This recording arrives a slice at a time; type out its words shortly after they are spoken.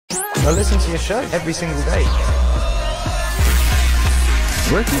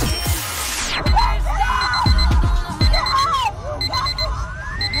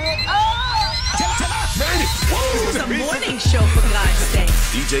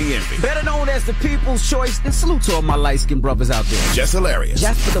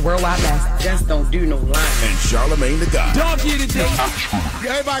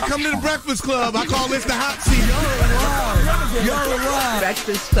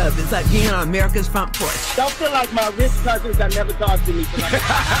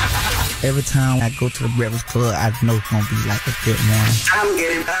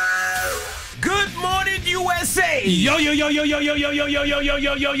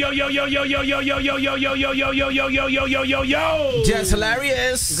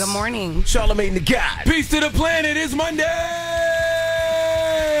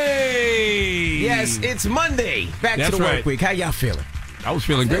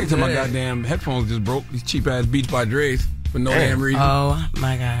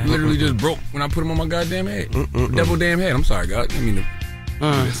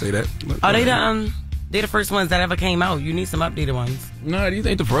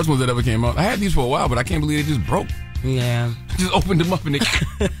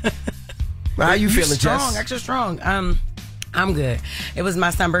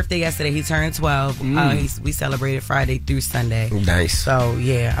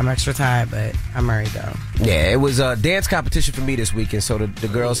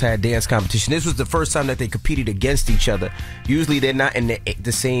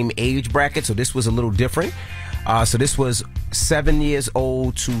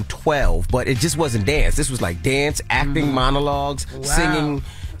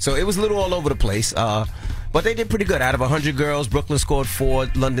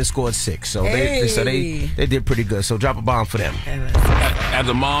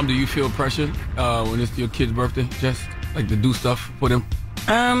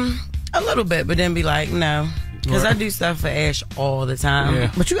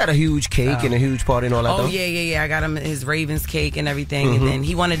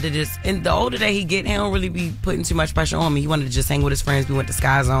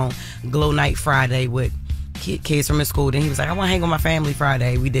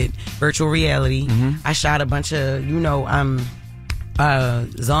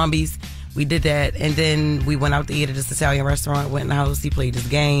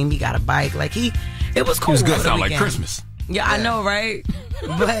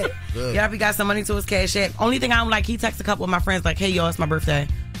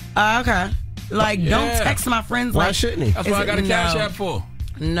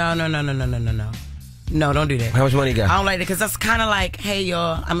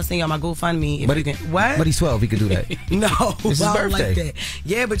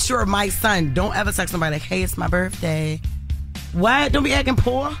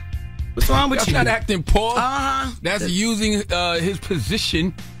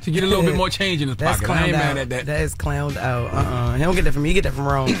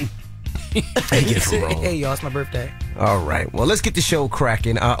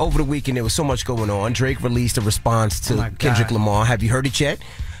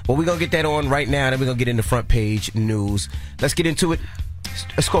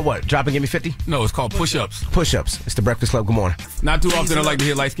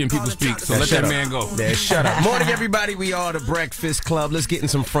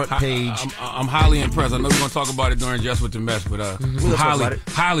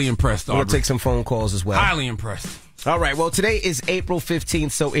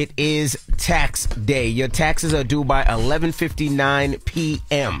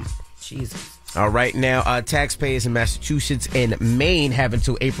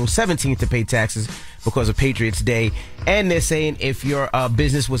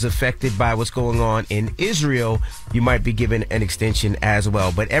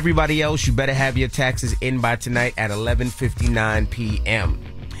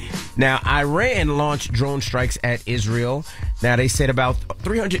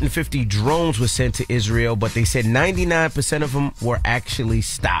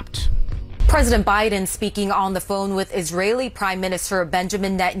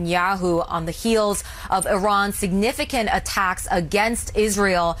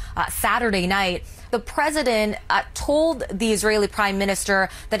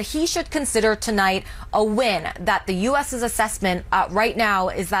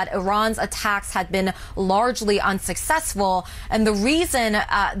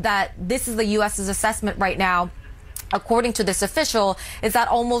according to this official, is that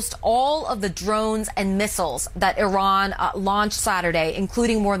almost all of the drones and missiles that Iran launched Saturday,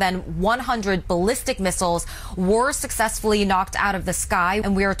 including more than 100 ballistic missiles, were successfully knocked out of the sky.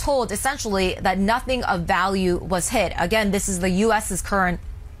 And we are told essentially that nothing of value was hit. Again, this is the U.S.'s current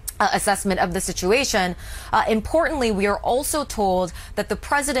assessment of the situation. Importantly, we are also told that the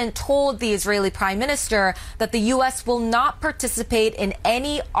president told the Israeli prime minister that the U.S. will not participate in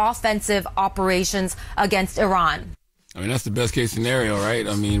any offensive operations against Iran. I mean, that's the best case scenario, right?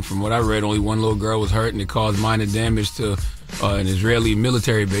 I mean, from what I read, only one little girl was hurt, and it caused minor damage to an Israeli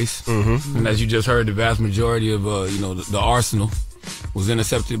military base. Mm-hmm. And as you just heard, the vast majority of, the arsenal was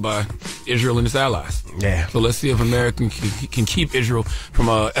intercepted by Israel and its allies. Yeah. So let's see if America can keep Israel from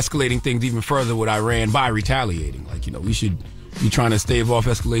escalating things even further with Iran by retaliating. We should be trying to stave off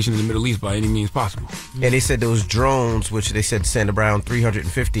escalation in the Middle East by any means possible. Yeah, they said those drones, which they said sent around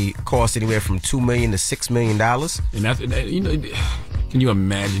 350, cost anywhere from $2 million to $6 million. And that's, can you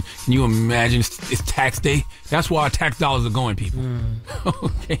imagine? It's tax day. That's where our tax dollars are going, people.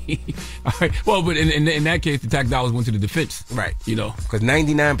 Okay. All right. Well, but in that case, the tax dollars went to the defense. Right. Because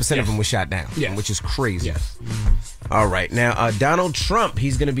 99% of them were shot down, which is crazy. Yes. All right. Now, Donald Trump,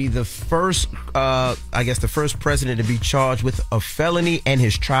 he's going to be the first, the first president to be charged with a felony, and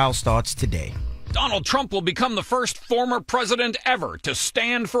his trial starts today. Donald Trump will become the first former president ever to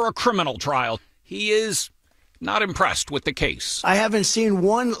stand for a criminal trial. He is not impressed with the case. I haven't seen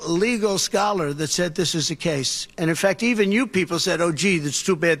one legal scholar that said this is the case. And in fact, even you people said, oh, gee, that's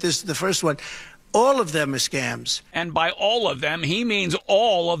too bad this is the first one. All of them are scams. And by all of them, he means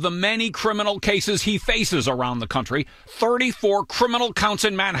all of the many criminal cases he faces around the country. 34 criminal counts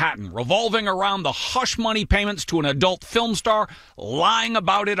in Manhattan, revolving around the hush money payments to an adult film star, lying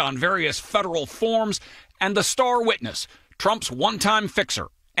about it on various federal forms, and the star witness, Trump's one-time fixer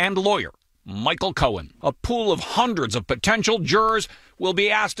and lawyer, Michael Cohen. A pool of hundreds of potential jurors will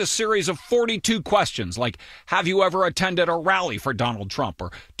be asked a series of 42 questions like, have you ever attended a rally for Donald Trump? Or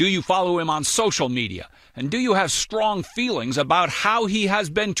do you follow him on social media? And do you have strong feelings about how he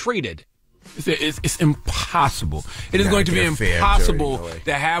has been treated? It's impossible. It is going to be impossible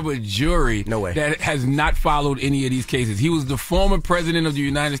to have a jury that has not followed any of these cases. He was the former president of the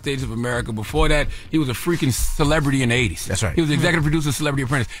United States of America. Before that, he was a freaking celebrity in the 80s. That's right. He was the executive producer of Celebrity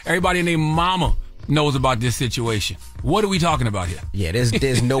Apprentice. Everybody and their mama knows about this situation. What are we talking about here? Yeah,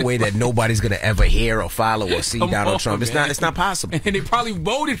 there's no way that nobody's going to ever hear or follow or see Donald Trump. It's not possible. And they probably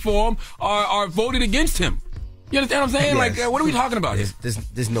voted for him or voted against him. You understand what I'm saying? Yes. What are we talking about here?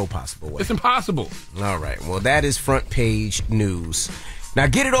 There's no possible way. It's impossible. All right. Well, that is front page news. Now,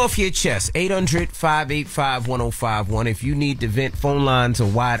 get it off your chest. 800-585-1051. If you need to vent, phone lines are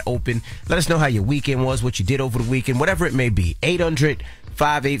wide open. Let us know how your weekend was, what you did over the weekend, whatever it may be.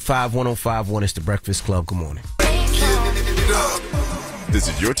 800-585-1051. It's The Breakfast Club. Good morning. This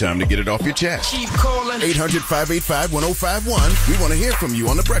is your time to get it off your chest. Keep calling. 800-585-1051. We want to hear from you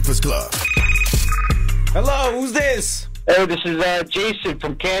on The Breakfast Club. Hello, who's this? Hey, this is Jason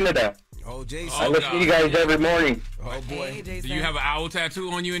from Canada. Oh, Jason. I listen to you guys every morning. Oh, boy. Hey, Do you have an owl tattoo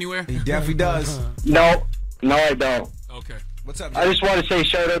on you anywhere? He definitely does. No, I don't. Okay. What's up, I just want to say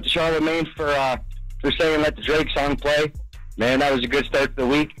shout out to Charlamagne for saying let the Drake song play. Man, that was a good start to the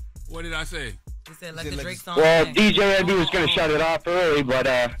week. What did I say? He said let the Drake song Well, play. DJ Andy was going to shut it off early, but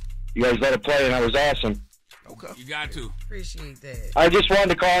you guys let it play, and that was awesome. Okay. You got to. Appreciate that. I just wanted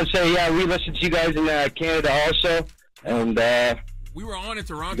to call and say, yeah, we listened to you guys in Canada also, and we were on in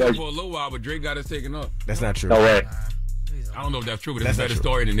Toronto for a little while, but Drake got us taken up. That's not true. no way. I don't know if that's true, but it's a better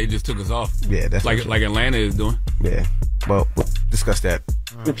story than they just took us off. Yeah, that's like Atlanta is doing. Yeah. Well, we'll discuss that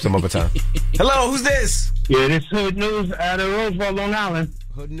some other time. Hello, who's this? Yeah, this is Hood News out of Roseville, Long Island.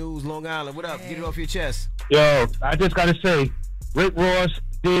 Hood News, Long Island. What up? Get it off your chest. Yo, I just got to say, Rick Ross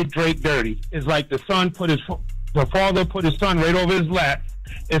did Drake dirty. It's like the father put his son right over his lap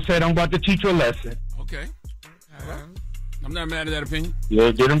and said, I'm about to teach you a lesson. Okay. I'm not mad at that opinion.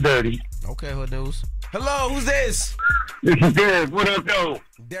 Yeah, did him dirty. Okay, Hood News. Hello, who's this? This is Derek. What up, though?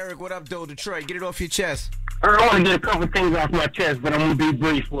 Derek, what up, though? Detroit, get it off your chest. I want to get a couple things off my chest, but I'm going to be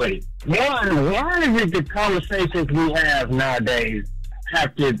brief with it. One, why is it the conversations we have nowadays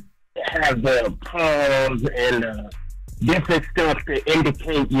have to have the pause and different stuff to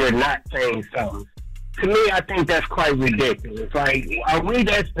indicate you're not saying something? To me, I think that's quite ridiculous. Like, are we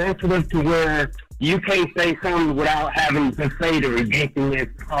that sensitive to where you can't say something without having to say the ridiculous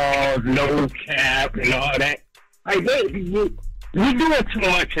pause, no cap, and all that? Like, we do it too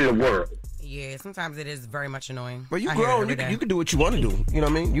much in the world. Yeah, sometimes it is very much annoying. But you grown. You can do what you want to do. You know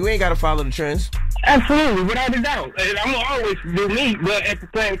what I mean? You ain't got to follow the trends. Absolutely, without a doubt. And I'm going to always do me, but at the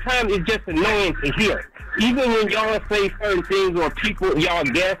same time, it's just annoying to hear. Even when y'all say certain things or people, y'all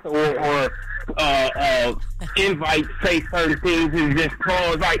guess or invite say certain things and just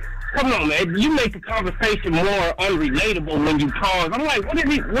pause. Like, come on, man. You make the conversation more unrelatable when you pause. I'm like, what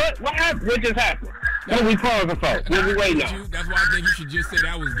happened? What just happened? What are we pausing for? What are we waiting on? That's why I think you should just say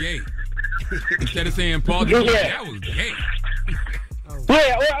that was gay. Instead of saying pause, that was gay.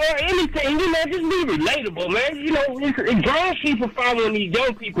 Yeah, or anything, you know, just be relatable, man. You know, grown people following these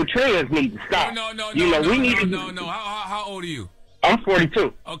young people trends need to stop. No. How old are you? I'm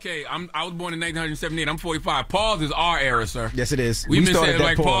 42. Okay, I was born in 1978. I'm 45. Pause is our era, sir. Yes, it is. We've been saying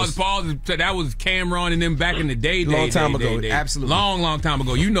like pause. That was Cameron and them back in the day. Long time ago. Absolutely. Long time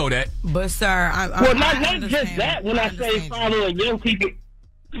ago. You know that. But sir, not just that. When I say following young people,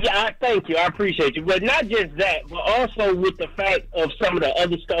 yeah, thank you. I appreciate you. But not just that, but also with the fact of some of the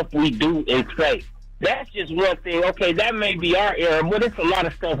other stuff we do and say. That's just one thing. Okay, that may be our era, but it's a lot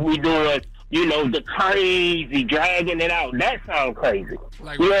of stuff we doing. You know, the crazy, dragging it out. That sounds crazy.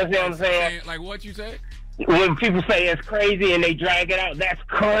 Like, you know what I'm saying? Like what you say? When people say it's crazy and they drag it out, that's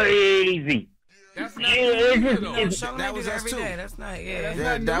crazy. That's not that was us too. That's not,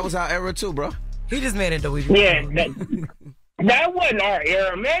 that was our era too, bro. He just made it the week. Yeah, that wasn't our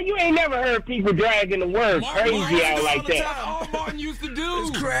era, man. You ain't never heard people dragging the word crazy out like that. All Martin used to do.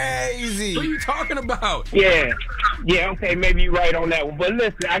 It's crazy. What are you talking about? Yeah, okay, maybe you're right on that one. But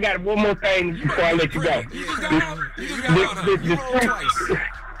listen, I got one more thing before I let you go.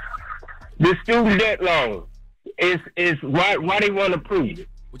 The student debt loan is why they want to prove it.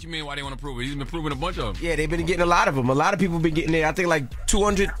 What you mean why they want to prove it? He's been proving a bunch of them. Yeah, they've been getting a lot of them. A lot of people have been getting there. I think like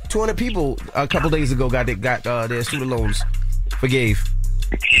 200 people a couple days ago got their student loans forgave.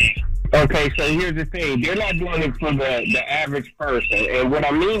 Okay, so here's the thing. They're not doing it for the average person. And what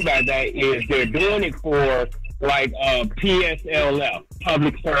I mean by that is they're doing it for like PSLF,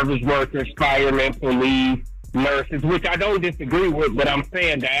 public service workers, firemen, police, nurses, which I don't disagree with, but I'm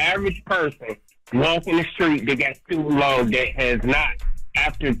saying the average person walking the street that got student loan that has not,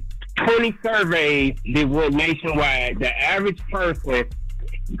 after 20 surveys that went nationwide, the average person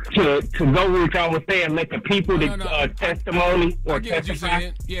to go with y'all was saying, let the people testimony or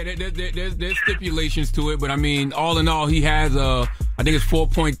testify. Yeah, there's stipulations to it, but I mean, all in all, he has I think it's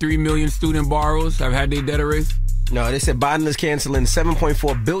 4.3 million student borrowers have had their debt erased. No, they said Biden is canceling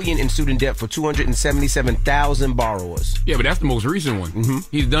 $7.4 billion in student debt for 277,000 borrowers. Yeah, but that's the most recent one. Mm-hmm.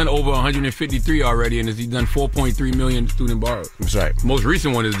 He's done over 153 already, and he's done 4.3 million student borrowers. That's right. Most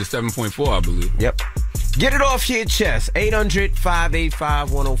recent one is the 7.4, I believe. Yep. Get it off your chest.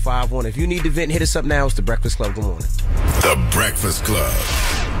 800-585-1051. If you need to vent, hit us up now. It's The Breakfast Club. Good morning. The Breakfast Club.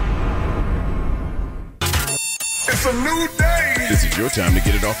 It's a new day. This is your time to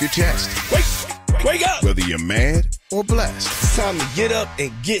get it off your chest. Wake up. Whether you're mad or blessed. It's time to get up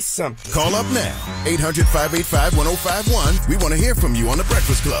and get something. Call up now. 800-585-1051. We want to hear from you on The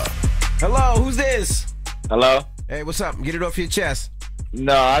Breakfast Club. Hello, who's this? Hello? Hey, what's up? Get it off your chest.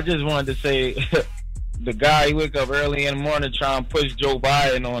 No, I just wanted to say the guy, he wake up early in the morning trying to push Joe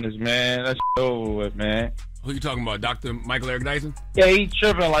Biden on us, man. That's over with, man. Who you talking about, Dr. Michael Eric Dyson? Yeah, he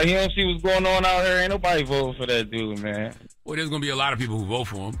tripping. Like, he don't see what's going on out here. Ain't nobody voting for that dude, man. Well, there's going to be a lot of people who vote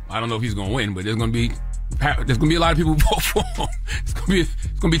for him. I don't know if he's going to win, but there's going to be a lot of people who vote for him. It's going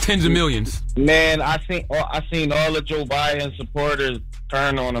to be tens of millions. Man, I seen all the Joe Biden supporters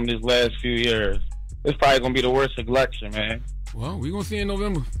turn on him this last few years. It's probably going to be the worst election, man. Well, we're going to see in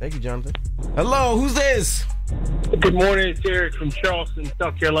November. Thank you, Jonathan. Hello, who's this? Good morning, it's Eric from Charleston,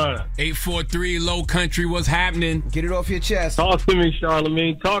 South Carolina. 843 Low Country, what's happening? Get it off your chest. Talk to me,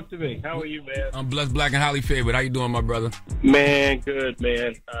 Charlamagne. Talk to me. How are you, man? I'm blessed, black, and highly favored. How you doing, my brother? Man, good,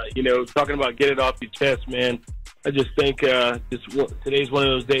 man. Talking about get it off your chest, man. I just think today's one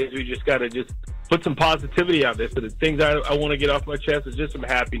of those days we just got to just put some positivity out there. So the things I want to get off my chest is just some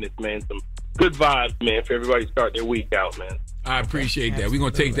happiness, man. Some good vibes, man, for everybody to start their week out, man. I appreciate that. We're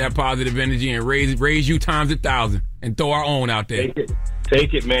going to take that positive energy and raise you times 1,000 and throw our own out there.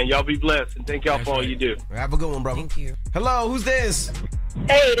 Take it, man. Y'all be blessed, and thank y'all for all you do. Have a good one, brother. Thank you. Hello, who's this?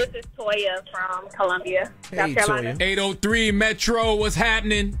 Hey, this is Toya from Columbia, South Carolina. Toya. 803 Metro, what's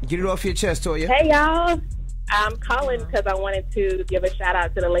happening? Get it off your chest, Toya. Hey, y'all. I'm calling because I wanted to give a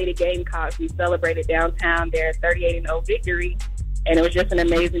shout-out to the Lady Gamecocks. We celebrated downtown their 38-0 victory. And it was just an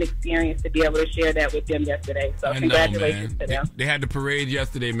amazing experience to be able to share that with them yesterday. So congratulations to them. They had the parade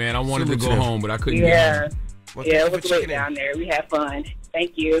yesterday, man. I wanted to go home, but I couldn't get home. Yeah, it was lit down there. We had fun.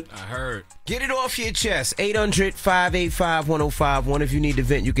 Thank you. I heard. Get it off your chest. 800-585-1051. If you need to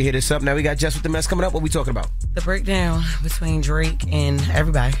vent, you can hit us up. Now we got Jess with the Mess coming up. What we talking about? The breakdown between Drake and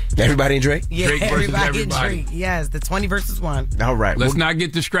everybody. Everybody and Drake? Yeah, Drake versus everybody. and Drake. Yes, the 20 versus 1. All right. Let's not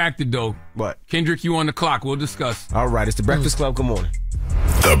get distracted, though. What? Kendrick, you on the clock. We'll discuss. All right. It's the Breakfast Club. Good morning.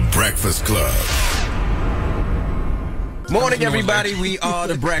 The Breakfast Club. Morning, everybody. We are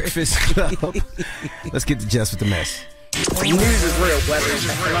the Breakfast Club. Let's get to Jess with the Mess. News is real, whether it's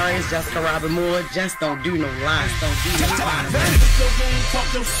Jess Hilarious, Jessica Robin Moore, just don't do no lies, don't do no lies.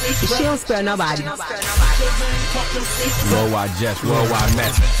 She don't spare nobody. Worldwide Jess, worldwide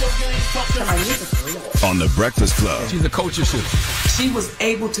Mess. On the Breakfast Club. She's a coach of shit. She was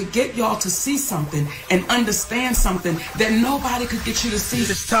able to get y'all to see something and understand something that nobody could get you to see.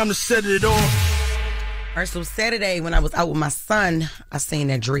 It's time to set it off. All right, so Saturday when I was out with my son, I seen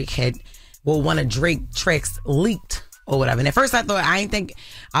that Drake had, one of Drake tracks leaked or whatever. And at first I was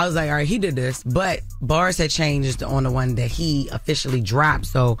like, all right, he did this. But bars had changed on the one that he officially dropped.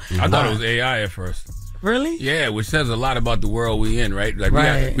 So I thought it was AI at first. Really? Yeah, which says a lot about the world we in, right? Like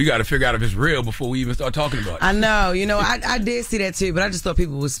we got to figure out if it's real before we even start talking about it. I know, I did see that too, but I just thought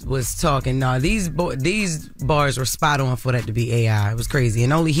people was talking. No, these bars were spot on for that to be AI. It was crazy,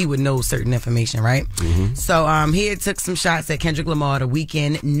 and only he would know certain information, right? Mm-hmm. So he had took some shots at Kendrick Lamar, The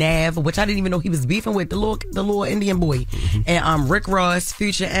Weeknd, Nav, which I didn't even know he was beefing with, the little Indian boy, mm-hmm. and Rick Ross,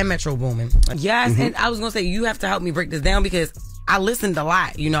 Future, and Metro Boomin. Yes, mm-hmm. And I was gonna say you have to help me break this down because I listened a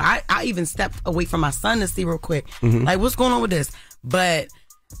lot. I even stepped away from my son to see real quick, mm-hmm. like what's going on with this. But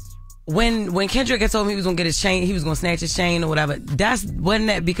when Kendrick had told me he was gonna get his chain, he was gonna snatch his chain or whatever. Wasn't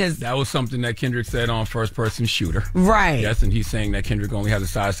that because that was something that Kendrick said on First Person Shooter, right? Yes, and he's saying that Kendrick only has a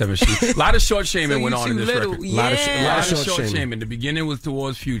size 7 shoe. A lot of short shaming went on in this record. Yeah. A lot of short shaming. The beginning was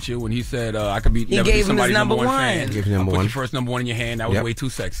towards Future when he said, "I could be never be somebody's number one fan." Gave him number put one. your first number one in your hand. That was way too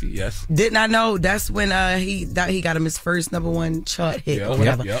sexy. Yes. Didn't I know? That's when he got him his first number one chart hit or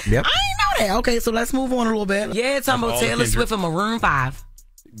whatever. Yep. I didn't know that. Okay, so let's move on a little bit. Yeah, talking about Taylor Swift and Maroon 5.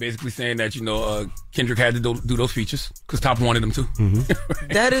 Basically saying that, Kendrick had to do those features because Top wanted them to.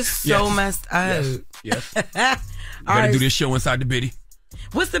 Mm-hmm. That is so messed up. Yes. You better do this show inside the Biddy.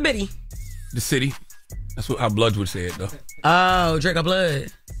 What's the Biddy? The city. That's how Bloods would say it, though. Oh, Drake of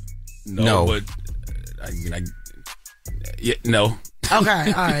Blood. No. But no.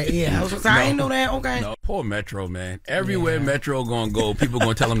 Okay, all right, yeah. I didn't know that. Okay. No, poor Metro, man. Everywhere Metro gonna go, people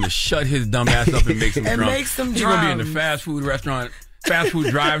gonna tell him to shut his dumb ass up and make some drums. Make some drums. He's gonna be in the fast food restaurant. Fast food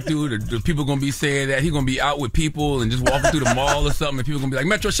drive-through, the people gonna be saying that he's gonna be out with people and just walking through the mall or something, and people gonna be like,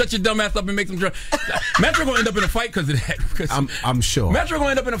 "Metro, shut your dumb ass up and make some drums." Metro gonna end up in a fight because of that. I'm sure. Metro gonna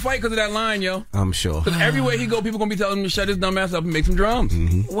end up in a fight because of that line, yo. I'm sure. Because everywhere he go, people gonna be telling him to shut his dumb ass up and make some drums.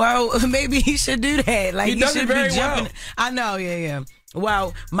 Mm-hmm. Well, maybe he should do that. Like he does should it very be jumping. well. I know, yeah.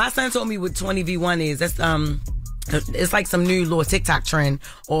 Well, my son told me what 20v1 is. That's it's like some new little TikTok trend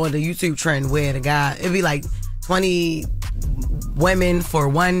or the YouTube trend where the guy it'd be like 20 women for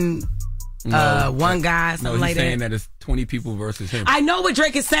one guy, something like that. No, he's saying that it's 20 people versus him. I know what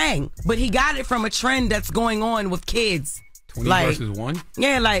Drake is saying, but he got it from a trend that's going on with kids. 20 versus 1?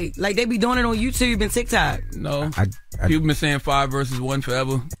 Yeah, like they be doing it on YouTube and TikTok. No, people been saying 5 versus 1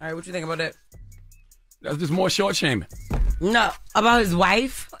 forever. All right, what you think about that? That's just more short shaming. No, about his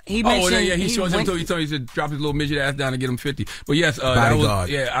wife. He mentioned. He short shamed. He told me to drop his little midget ass down and get him 50. But yes, that was,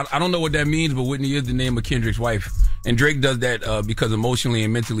 I don't know what that means, but Whitney is the name of Kendrick's wife, and Drake does that because emotionally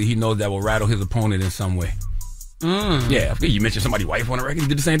and mentally he knows that will rattle his opponent in some way. Yeah, you mentioned somebody's wife on the record. He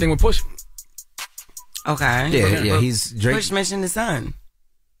did the same thing with Push. Okay. Yeah. He's Drake. Push mentioned his son.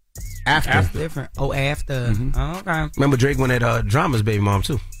 After. Different. Oh, after. Mm-hmm. Oh, okay. Remember Drake went at Drama's baby mom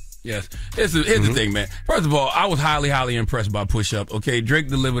too. Yes. Here's the thing, man. First of all, I was highly, highly impressed by Push Up. Okay, Drake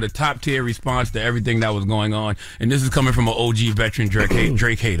delivered a top-tier response to everything that was going on, and this is coming from an OG veteran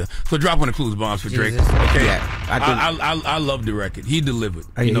Drake hater. So drop one of the clues bombs for Drake. Okay, I love the record. He delivered.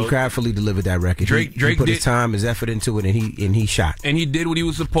 He craftily delivered that record. Drake put his time, his effort into it, and he shot. And he did what he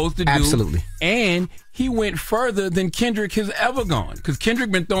was supposed to do. Absolutely. And he went further than Kendrick has ever gone. Because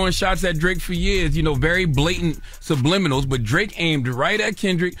Kendrick been throwing shots at Drake for years, very blatant subliminals, but Drake aimed right at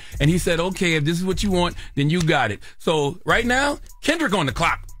Kendrick, and he said, okay, if this is what you want, then you got it. So right now, Kendrick on the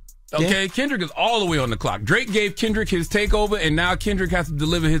clock. Okay, yeah. Kendrick is all the way on the clock. Drake gave Kendrick his takeover, and now Kendrick has to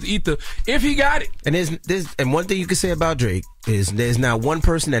deliver his ether if he got it. And and one thing you can say about Drake is there's not one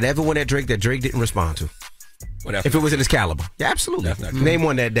person that ever went at Drake that Drake didn't respond to. Well, if it was in his caliber. Yeah, absolutely. That's not Name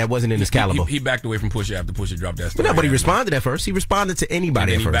one that wasn't in his caliber. He backed away from Pusha after Pusha dropped that story. No, but he responded at first. He responded to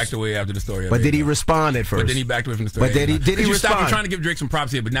anybody and at then first. he backed away after the story. But did he respond at first? But then he backed away from the story. But did he respond? Stop. I'm trying to give Drake some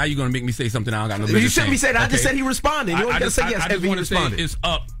props here, but now you're going to make me say something I don't got no business. You shouldn't be saying that. Okay? I just said he responded. You only got to say yes. I just want to say it's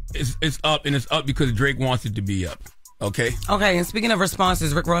up. It's up, and it's up because Drake wants it to be up. Okay. Okay, and speaking of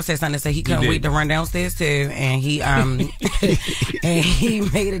responses, Rick Ross said something to say he couldn't wait to run downstairs too, and he and he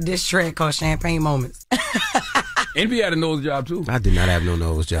made a diss track called Champagne Moments. Envy had a nose job too. I did not have no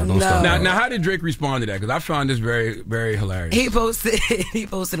nose job. Don't start. Now, how did Drake respond to that? Because I found this very, very hilarious. He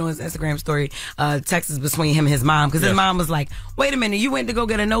posted on his Instagram story texts between him and his mom, because his mom was like, "Wait a minute, you went to go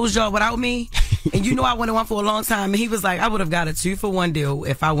get a nose job without me, and you know I wanted one for a long time." And he was like, "I would have got a 2-for-1 deal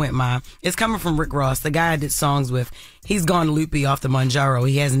if I went mine." It's coming from Rick Ross, the guy I did songs with. He's gone loopy off the Manjaro.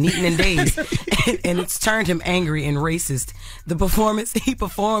 He hasn't eaten in days, and it's turned him angry and racist. The performance he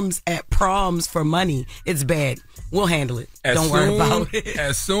performs at proms for money, it's bad. We'll handle it. Don't worry about it.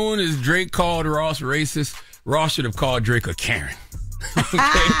 As soon as Drake called Ross racist, Ross should have called Drake a Karen.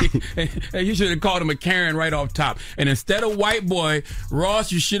 Okay? and you should have called him a Karen right off top. And instead of white boy,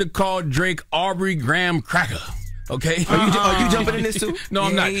 Ross, you should have called Drake Aubrey Graham Cracker. Okay? Are you jumping in this too? No,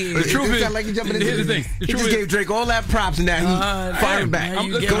 I'm not. The truth is, like jumping in here's the thing. He just gave Drake all that props and now he firing back.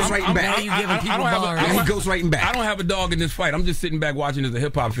 Ghostwriting back. He ghostwriting back. I don't have a dog in this fight. I'm just sitting back watching as a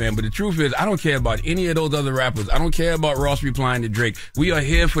hip hop fan. But the truth is, I don't care about any of those other rappers. I don't care about Ross replying to Drake. We are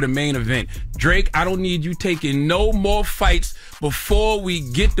here for the main event. Drake, I don't need you taking no more fights before we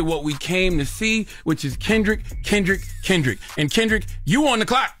get to what we came to see, which is Kendrick. And Kendrick, you on the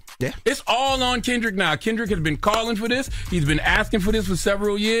clock. Yeah. It's all on Kendrick now. Kendrick has been calling for this. He's been asking for this for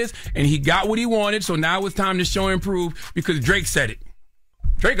several years, and he got what he wanted, so now it's time to show and prove because Drake said it.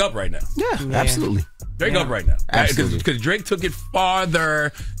 Drake up right now. Yeah, absolutely. Drake up right now. Absolutely. Because Drake took it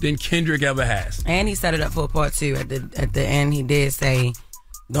farther than Kendrick ever has. And he set it up for a part 2. At the end, he did say,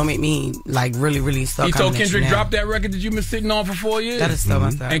 "Don't make me like really start." He told Kendrick, drop that record that you've been sitting on for 4 years. That is so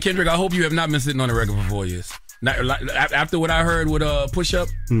messed up. And Kendrick, I hope you have not been sitting on the record for 4 years. After what I heard with Push Up,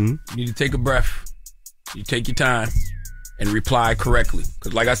 you need to take a breath. You take your time and reply correctly.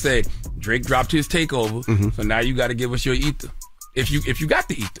 Because like I said, Drake dropped his takeover, so now you got to give us your ether. If you got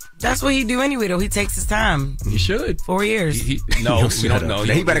the ether. That's what he do anyway, though. He takes his time. He should. 4 years. No, we don't know.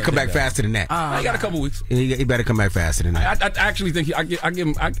 He better come back faster than that. I got a couple weeks. He better come back faster than that. I actually think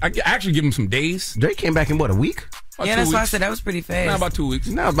I actually give him some days. Drake came back in what, a week? Yeah, that's why I said that was pretty fast. Not about 2 weeks.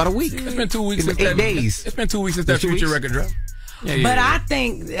 No, about a week. It's been 2 weeks. It's been 8 days. It's been 2 weeks since that Future record dropped. But I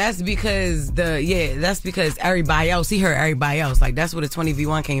think that's because everybody else, he heard everybody else. Like, that's where the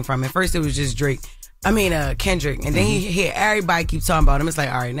 20v1 came from. At first, it was just Kendrick. And then he hear everybody keep talking about him. It's like,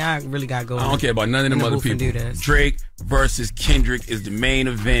 all right, now I really got to go. I don't care about none of them other people. Drake versus Kendrick is the main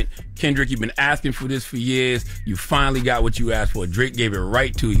event. Kendrick, you've been asking for this for years. You finally got what you asked for. Drake gave it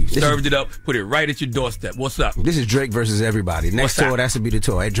right to you. Served it up, put it right at your doorstep. What's up? This is Drake versus everybody. Next tour, that should be the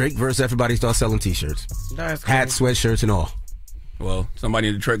tour. Hey, Drake versus everybody starts selling T-shirts. Hats, sweatshirts, and all. Well, somebody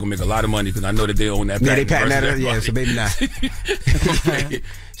in Detroit will make a lot of money because I know that they own that patent. Yeah, they patent that. Yeah, so maybe not. Okay.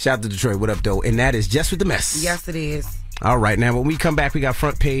 Shout out to Detroit. What up, though? And that is Jess With The Mess. Yes, it is. All right. Now, when we come back, we got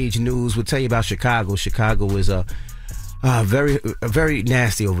front page news. We'll tell you about Chicago. Chicago is very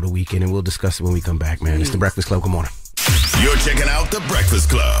nasty over the weekend, and we'll discuss it when we come back, man. It's The Breakfast Club. Good morning. You're checking out The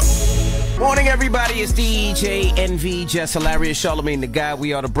Breakfast Club. Morning, everybody. It's DJ NV, Jess Hilarious, Charlamagne the Guy.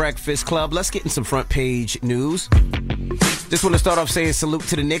 We are The Breakfast Club. Let's get in some front page news. Just want to start off saying salute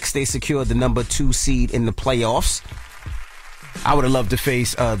to the Knicks. They secured the number 2 seed in the playoffs. I would have loved to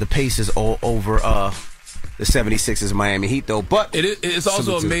face the Pacers all over the 76ers Miami Heat, though. But it's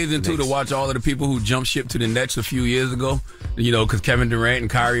also amazing, too, to watch all of the people who jumped ship to the Nets a few years ago. You know, because Kevin Durant and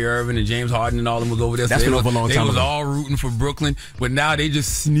Kyrie Irving and James Harden and all of them was over there. That's been over a long time ago. They was all rooting for Brooklyn, but now they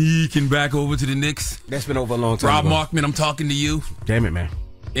just sneaking back over to the Knicks. That's been over a long time ago. Rob Markman, I'm talking to you. Damn it, man.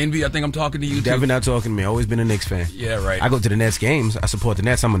 Envy, I think I'm talking to you, too. Definitely not talking to me. Always been a Knicks fan. Yeah, right. I go to the Nets games. I support the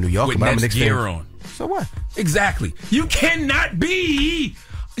Nets. I'm a New Yorker, but I'm a Knicks fan. On. So what? Exactly. You can't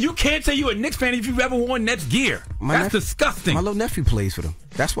say you're a Knicks fan if you've ever worn Nets gear. That's disgusting. My little nephew plays for them.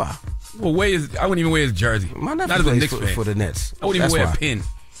 That's why. Well, I wouldn't even wear his jersey. My nephew plays for the Nets. I wouldn't even wear a pin.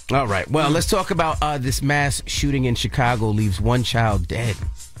 All right. Well, let's talk about this mass shooting in Chicago leaves one child dead.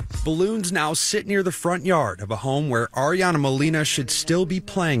 Balloons now sit near the front yard of a home where Ariana Molina should still be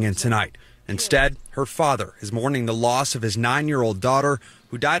playing in tonight. Instead, her father is mourning the loss of his 9-year-old daughter,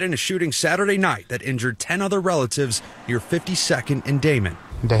 who died in a shooting Saturday night that injured 10 other relatives near 52nd and Damon.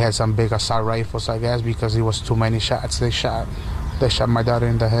 They had some big assault rifles, I guess, because it was too many shots they shot. They shot my daughter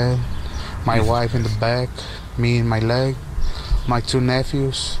in the head, my wife in the back, me in my leg, my 2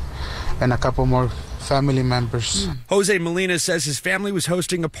 nephews, and a couple more family members. Jose Molina says his family was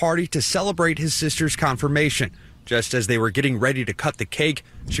hosting a party to celebrate his sister's confirmation. Just as they were getting ready to cut the cake,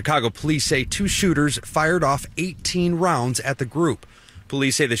 Chicago police say 2 shooters fired off 18 rounds at the group.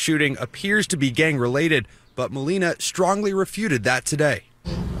 Police say the shooting appears to be gang-related, but Molina strongly refuted that today.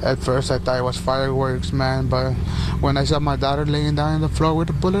 At first, I thought it was fireworks, man, but when I saw my daughter laying down on the floor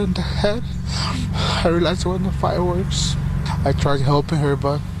with a bullet in the head, I realized it wasn't fireworks. I tried helping her,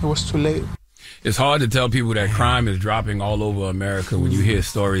 but it was too late. It's hard to tell people that crime is dropping all over America when you hear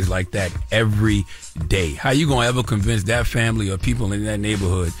stories like that every day. How you going to ever convince that family or people in that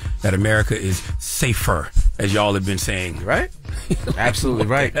neighborhood that America is safer, as y'all have been saying? Right? Absolutely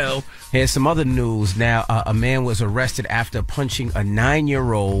right. Hell? Here's some other news. Now, a man was arrested after punching a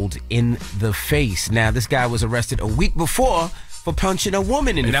 9-year-old in the face. Now, this guy was arrested a week before for punching a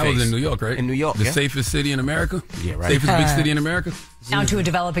woman in the face. And that was in New York, right? In New York, The safest city in America? Yeah, right. Safest big city in America? Now to a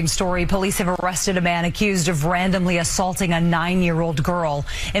developing story. Police have arrested a man accused of randomly assaulting a 9-year-old girl.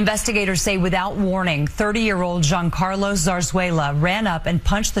 Investigators say without warning, 30-year-old Giancarlo Zarzuela ran up and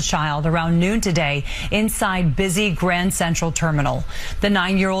punched the child around noon today inside busy Grand Central Terminal. The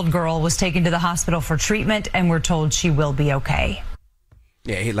 9-year-old girl was taken to the hospital for treatment, and we're told she will be okay.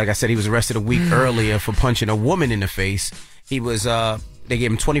 Yeah, like I said, he was arrested a week earlier for punching a woman in the face. He was, they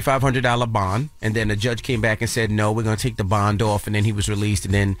gave him $2,500 bond, and then the judge came back and said, no, we're going to take the bond off, and then he was released,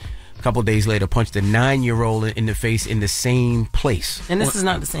 and then a couple days later punched a 9-year-old in the face in the same place. And this is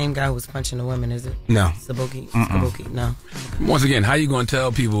not the same guy who was punching the women, is it? No. Saboki, no. Once again, how you going to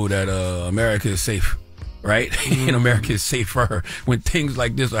tell people that America is safe? Right? And America is safer when things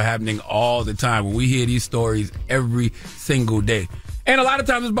like this are happening all the time, when we hear these stories every single day. And a lot of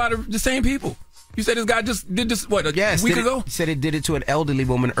times it's by the same people. You said this guy just did this, what, a week ago? He said he did it to an elderly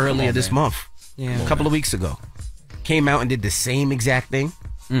woman earlier this month. Yeah. A couple of weeks ago. Came out and did the same exact thing.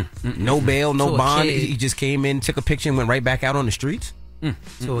 No bail, no bond. He just came in, took a picture, and went right back out on the streets.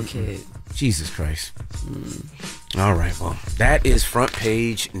 To a kid. Jesus Christ. All right, well, that is front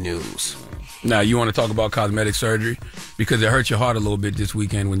page news. Now, you want to talk about cosmetic surgery? Because it hurt your heart a little bit this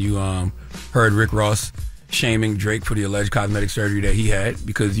weekend when you heard Rick Ross shaming Drake for the alleged cosmetic surgery that he had,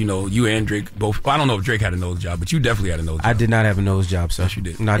 because, you know, you and Drake both, well, I don't know if Drake had a nose job, but you definitely had a nose job. I did not have a nose job, so. Yes, you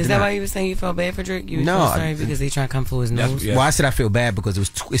did. No, Is that why you were saying you felt bad for Drake? You were sorry because they trying to come for his nose? Well, I said I feel bad because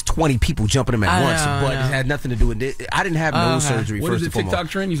it's 20 people jumping him at once, but it had nothing to do with it. I didn't have nose surgery, what first is the and TikTok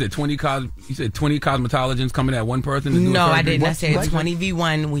foremost. trend? You said 20 cosmetologists coming at one person to do No, a surgery? I didn't. I said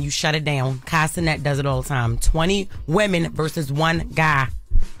 20v1 when you shut it down. Castanet does it all the time. 20 women versus one guy.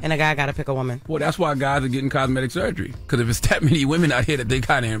 And a guy got to pick a woman. Well, that's why guys are getting cosmetic surgery. Because if it's that many women out here that they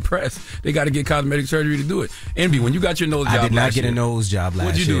kind of impress, they got to get cosmetic surgery to do it. Envy, when you got your nose job I did not get year, a nose job last year.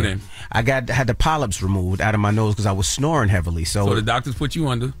 What'd you do then? I had the polyps removed out of my nose because I was snoring heavily. So the doctors put you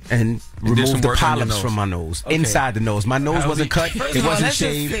under and removed the polyps from my nose, Okay. inside the nose. My nose wasn't cut, it wasn't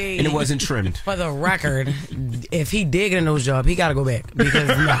shaved, say, and it wasn't trimmed. For the record, if he did get a nose job, he got to go back because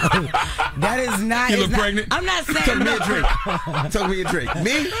no, that is not. You look not, pregnant? I'm not saying Tell me a drink. Tell me a drink.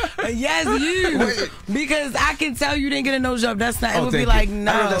 Me? Yes, you. Because I can tell you didn't get a nose job. That's not. It would be thank like you.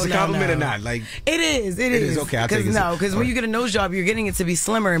 no. I don't know if that's a compliment no. or not. Like it is. It is. Okay, I'll take it. Because when you get a nose job, you're getting it to be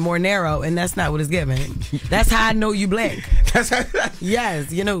slimmer and more narrow, and that's not what it's given. That's how I know you black.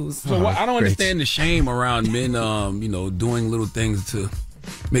 Yes, your nose. So I don't understand the shame around men, doing little things to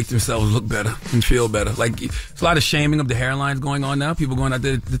make themselves look better and feel better. Like, it's a lot of shaming of the hairlines going on now. People going out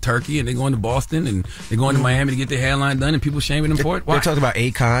there to Turkey, and they're going to Boston, and they're going to Miami to get their hairline done, and people shaming them for it. Why? They talked about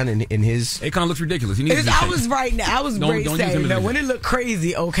Akon and his. Akon looks ridiculous. He needs to be I shamed. was right now. I was great saying that when it looked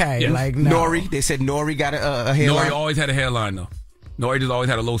crazy, okay. Yeah. Like, no. Nori, they said Nori got a hairline. Nori always had a hairline, though. Nori just always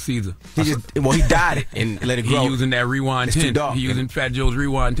had a low Caesar. He dyed it and let it grow. He using that Rewind It's 10. too dark. He using Fat Joe's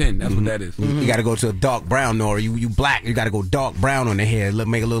Rewind 10. That's what that is. You got to go to a dark brown, Nori. You black. You got to go dark brown on the hair.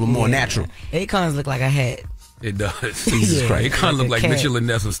 Make it a little more natural. Akon's look like a hat. It does. Jesus Christ. It kind of look like Mitchell and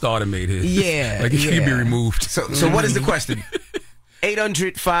Ness and Starter made his. Yeah. Like it should be removed. So what is the question?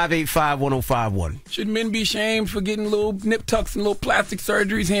 800-585-1051. Should men be shamed for getting little nip tucks and little plastic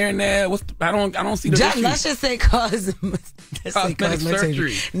surgeries here and there? I don't see the issue. Let's just say cosmetic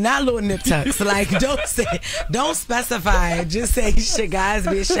surgery. Not little nip tucks. Like don't specify. Just say should guys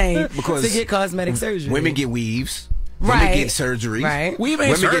be ashamed to get cosmetic surgery? Women get weaves. Right. Women get surgery. Right. Weave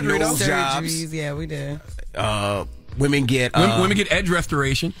ain't women surgery, get nose though. jobs. Yeah, we did. Women get women get edge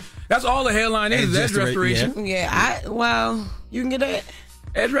restoration. That's all the hairline is edge restoration. Yeah, you can get that.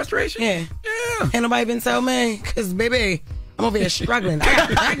 Edge restoration? Yeah. Ain't nobody been so man, because, baby, I'm over here struggling.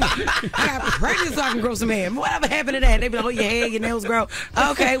 I got pregnant so I can grow some hair. Whatever happened to that? They be like, oh, your hair, your nails grow.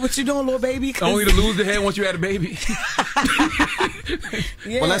 Okay, what you doing, little baby? Only to lose the hair once you had a baby.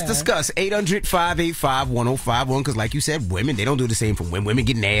 Well, let's discuss 800-585-1051 because, like you said, women, they don't do the same for women. Women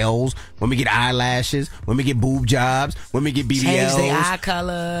get nails, women get eyelashes, women get boob jobs, women get BBLs. Change their eye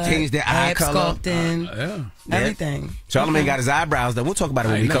color. Change their eye color. Sculpting. Everything. Charlamagne got his eyebrows done. We'll talk about it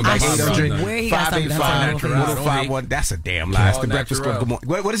when we come back. 800-585-1051. That's a damn lie. It's the Breakfast Club. Good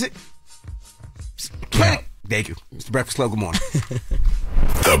morning. What is it? Thank you. It's the Breakfast Club. Good morning.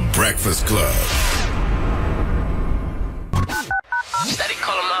 The Breakfast Club. Steady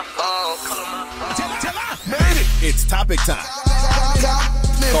calling my phone. It's topic time.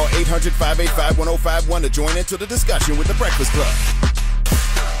 Call 800-585-1051 to join into the discussion with the Breakfast Club.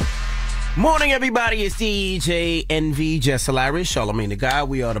 Morning, everybody. It's DJ NV, Jess Hilarious, Charlamagne the Guy.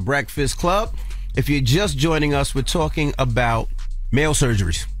 We are the Breakfast Club. If you're just joining us, we're talking about male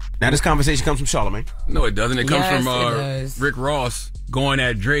surgeries. Now, this conversation comes from Charlamagne. No, it doesn't. It comes from Rick Ross going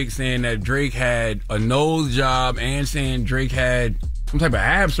at Drake, saying that Drake had a nose job and saying Drake had some type of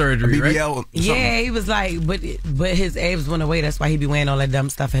ab surgery, BBL, right? Yeah, he was like, but his abs went away. That's why he be wearing all that dumb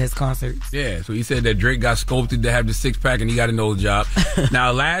stuff at his concerts. Yeah, so he said that Drake got sculpted to have the six-pack and he got a nose job.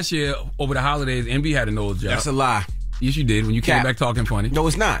 Now, last year, over the holidays, MB had a nose job. That's a lie. Yes, you did when you came back talking funny. No,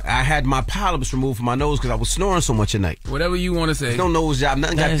 it's not. I had my polyps removed from my nose because I was snoring so much at night. Whatever you want to say. There's no nose job.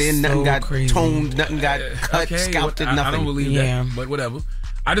 Nothing got thin. Nothing got toned. Nothing got cut, scalped, nothing. I don't believe that, but whatever.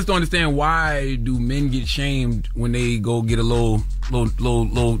 I just don't understand why do men get shamed when they go get a little,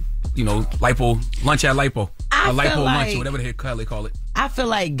 lipo lunch at lipo, a lipo lunch, or whatever the hell they call it. I feel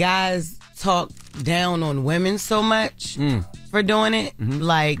like guys talk down on women so much for doing it.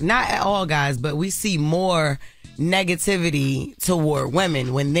 Like, not all guys, but we see more negativity toward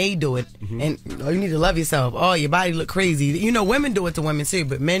women when they do it. And you need to love yourself. Oh, your body look crazy. You know, women do it to women too,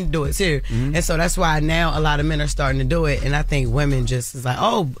 but men do it too. And so that's why now a lot of men are starting to do it. And I think women just is like,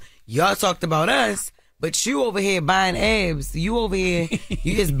 oh, y'all talked about us, but you over here buying abs. You over here,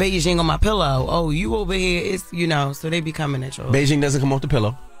 you just Beijing on my pillow. Oh, you over here, it's, so they be coming at you. Beijing doesn't come off the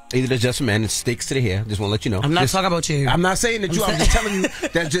pillow. Either that's just for men, it sticks to the hair. Just want to let you know. I'm not talking about you. I'm not saying that you. I'm just telling you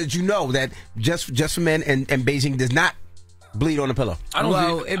that you know that just for men and Beijing does not bleed on the pillow.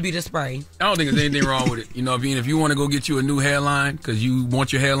 It'd be the spray. I don't think there's anything wrong with it. If you want to go get you a new hairline because you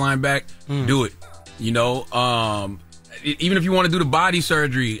want your hairline back, do it. Even if you want to do the body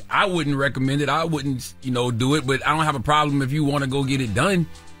surgery, I wouldn't recommend it. I wouldn't, do it. But I don't have a problem if you want to go get it done.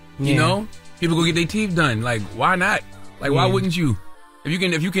 People go get their teeth done. Like, why not? Like, why wouldn't you?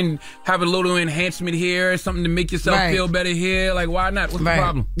 If you can have a little enhancement here, something to make yourself feel better here, like why not? What's the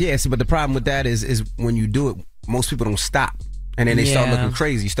problem? Yes, but the problem with that is when you do it, most people don't stop, and then they start looking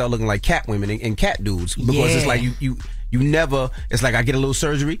crazy. You start looking like cat women and cat dudes because it's like you never. It's like I get a little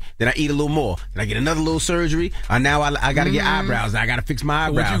surgery, then I eat a little more, then I get another little surgery. Now I got to get eyebrows. Now I got to fix my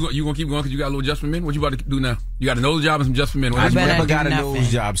eyebrows. What you gonna keep going because you got a little just for men? What you about to do now? You got a nose job and some just for men. I've never got a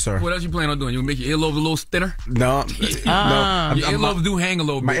nose job, sir. What else you plan on doing? You gonna make your earlobes a little thinner? No, no. Your earlobes do hang a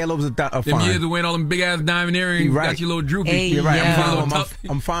little bit. My earlobes are fine. Them years of wearing all them big ass diamond earrings, you got your little droopy. Hey, you're right. yeah.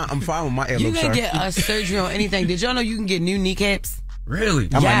 I'm fine with my earlobes. You can get a surgery on anything. Did y'all know you can get new kneecaps? Really?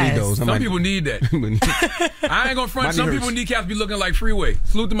 I might need those. Some people need that. I ain't gonna front. Some people kneecaps be looking like Freeway.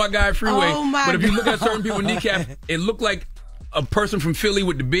 Salute to my guy Freeway. Oh my but if you look at certain people kneecaps, it look like a person from Philly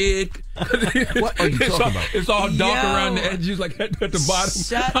with the beard. What are you talking about? It's all dark around the edges, like at the bottom.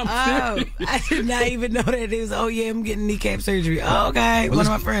 Shut up! I did not even know that it was. Oh yeah, I'm getting kneecap surgery. Oh, okay, one of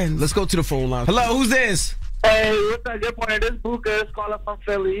my friends. Let's go to the phone line. Hello, who's this? Hey, what's up? Good morning. This is Buka. It's calling from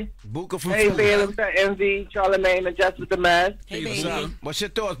Philly. Buka from Philly. Philly. Hey, what's up? MV, Charlamagne, and Jess With The Mess. Hey, baby. What's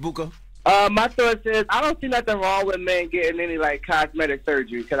your thoughts, Buka? My thoughts is I don't see nothing wrong with men getting any cosmetic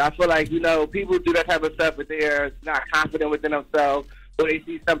surgery because I feel like people do that type of stuff if they're not confident within themselves or they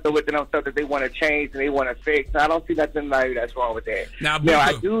see something within themselves that they want to change and they want to fix. I don't see nothing that's wrong with that. Now,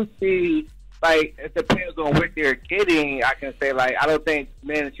 I do see. It depends on what they're getting. I can say, I don't think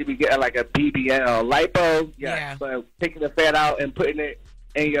men should be getting a BBL or lipo. Yeah. But taking the fat out and putting it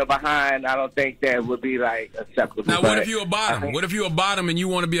in your behind, I don't think that would be, acceptable. Now, what if you're a bottom? What if you're a bottom and you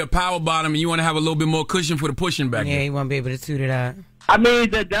want to be a power bottom and you want to have a little bit more cushion for the pushing back there? Yeah, you won't be able to suit it out. I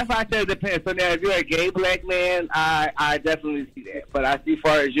mean, that's why I said it depends. So now, if you're a gay black man, I definitely see that. But I see as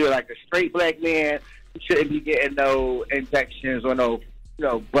far as you're a straight black man, you shouldn't be getting no injections or no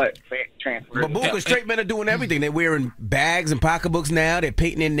butt fat transfer. But Buka, straight men are doing everything. They're wearing bags and pocketbooks now. They're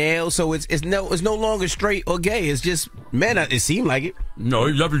painting their nails. So it's no longer straight or gay. It's just men. It seemed like it. No,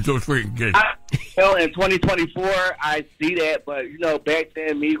 he loves you so straight and gay. In 2024, I see that. But back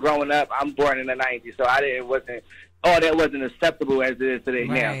then, me growing up, I'm born in the '90s, so that wasn't acceptable as it is today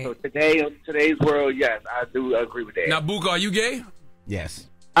now. So today's world, yes, I do agree with that. Now, Buka, are you gay? Yes.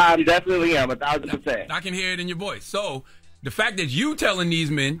 I definitely am, 1,000%. I can hear it in your voice. So the fact that you telling these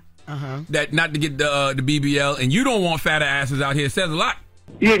men that not to get the BBL and you don't want fatter asses out here says a lot.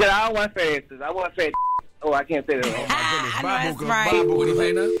 Yeah, because I don't want fat asses. I want fat. Oh, I can't say that. Oh my goodness, that's right. Bible, What do you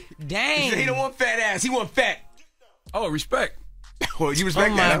say now? Dang. He don't want fat ass. He want fat. Oh, respect. Well, you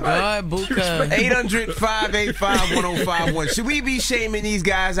respect that. Oh, my God, Buka. 800-585-1051. Should we be shaming these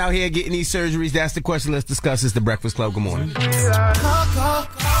guys out here getting these surgeries? That's the question. Let's discuss. It's The Breakfast Club. Good morning. If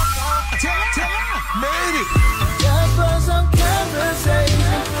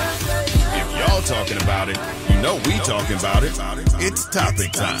y'all talking about it, you know we talking about it. It's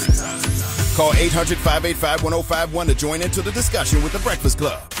topic time. Call 800-585-1051 to join into the discussion with The Breakfast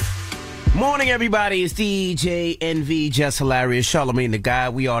Club. Morning, everybody. It's DJ NV, Jess Hilarious, Charlamagne the Guy.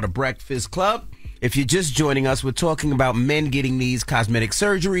 We are The Breakfast Club. If you're just joining us, we're talking about men getting these cosmetic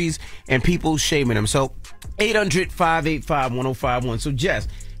surgeries and people shaming them. So 800-585-1051. So, Jess,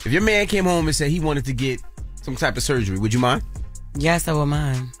 if your man came home and said he wanted to get some type of surgery, would you mind? Yes, I would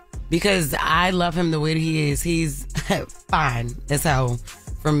mind. Because I love him the way that he is. He's fine as hell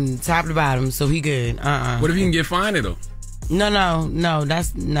from top to bottom, so he good. What if you can get finer, though? No,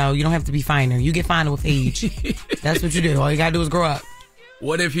 you don't have to be finer. You get finer with age. That's what you do. All you gotta do is grow up.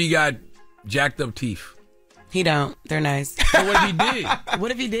 What if he got jacked up teeth? He don't. They're nice. So what if he did?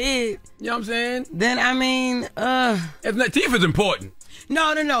 What if he did? You know what I'm saying? Then, I mean, teeth is important.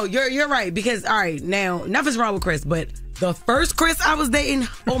 No. You're right. Because, all right, now, nothing's wrong with Chris, but the first Chris I was dating,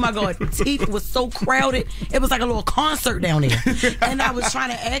 oh my God, teeth was so crowded. It was like a little concert down there. And I was trying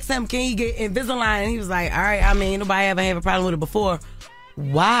to ask him, can he get Invisalign? And he was like, all right, I mean, nobody ever had a problem with it before.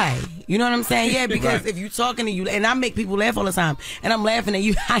 Why? You know what I'm saying? Yeah, because if you talking to you, and I make people laugh all the time, and I'm laughing at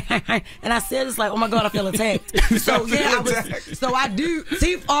you, and I said it's like, oh my God, I feel attacked. So yeah, I do.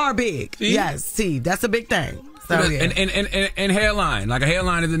 Teeth are big. Teeth? Yes, teeth. That's a big thing. So, yeah. And hairline. Like a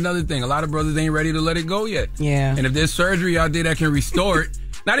hairline is another thing. A lot of brothers ain't ready to let it go yet. Yeah. And if there's surgery out there that can restore it,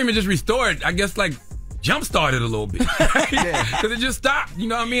 not even just restore it, I guess like jump-start it a little bit. Because it just stopped. You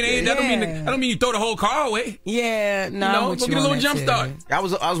know what I mean? I don't mean you throw the whole car away. Yeah, no. Go get a little jump start. I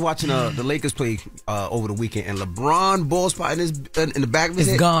was watching the Lakers play over the weekend, and LeBron ball spot in the back of his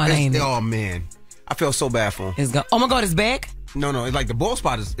head. It's gone, ain't it? Oh man, I felt so bad for him. It's gone. Oh my God, it's back? No, it's like the ball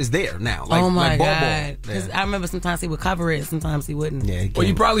spot is there now. Like, oh my ball. God. Because I remember sometimes he would cover it, sometimes he wouldn't. Yeah. Well,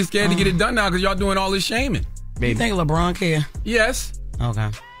 you probably scared to get it done now because y'all doing all this shaming. Maybe. You think LeBron care? Yes.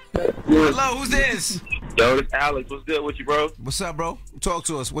 Okay. Hello, who's this? Yo, this Alex. What's good with you, bro? What's up, bro? Talk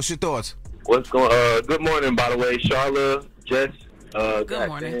to us. What's your thoughts? What's going? Good morning, by the way, Charla, Jess. Good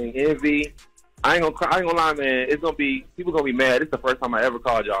morning. Envy. I ain't gonna lie, man. People gonna be mad. It's the first time I ever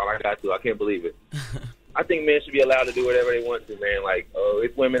called y'all. I can't believe it. I think men should be allowed to do whatever they want to, man. Like,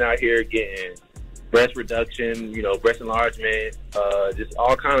 it's women out here getting breast reduction, breast enlargement, just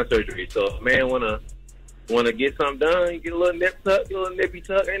all kind of surgery. So, if a man wanna get something done, you get a little nip tuck, get a little nippy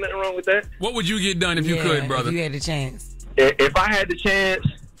tuck. Ain't nothing wrong with that. What would you get done if you could, brother? If you had the chance. If I had the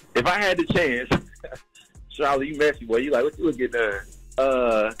chance, Charlie, you messy boy. You like, what you would get done?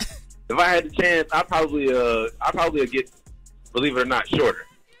 If I had the chance, I probably would get, believe it or not, shorter.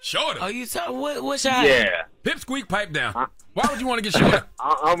 Shorter? Oh, you saw what's your height? Yeah. Pipsqueak, pipe down. Why would you want to get shorter?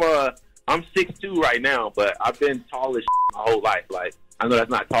 I'm 6'2" right now, but I've been tall as my whole life. Like, I know that's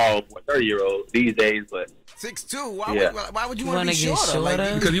not tall for a 30-year-old these days, but 6'2". Why would you want to be shorter? Like,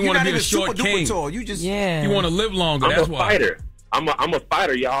 because you want to be the short king. Tall. You just you want to live longer. I'm that's a why. Fighter. I'm a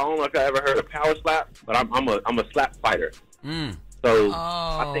fighter, y'all. I don't know if I ever heard of power slap, but I'm a slap fighter. So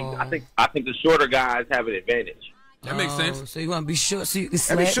I think the shorter guys have an advantage. That makes sense. So you want to be short so you can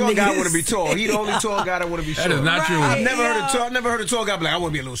slap Every short niggas? guy want to be tall. He the only tall guy that want to be short. That is not true. I've never heard a tall guy be like, I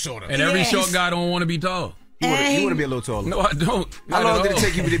want to be a little shorter. And every short guy don't want to be tall. You want to be a little taller. No, I don't. How long did it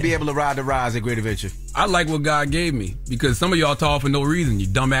take you to be able to ride the rise at Great Adventure? I like what God gave me because some of y'all tall for no reason. You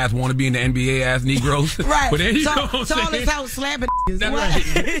dumbass want to be in the NBA ass Negroes. Right. But then you tall as out slapping.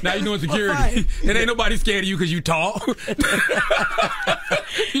 That's right. Now you're doing security. And ain't nobody scared of you because you tall.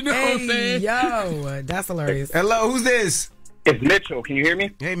 You know what I'm saying? Yo, that's hilarious. Hello, who's this? It's Mitchell. Can you hear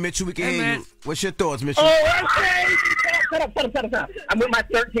me? Hey, Mitchell, we can hear you. What's your thoughts, Mitchell? Oh, okay. Shut up. I'm with my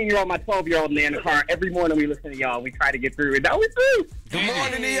 13-year-old, my 12-year-old in the car. Every morning we listen to y'all. We try to get through it. That was true. Good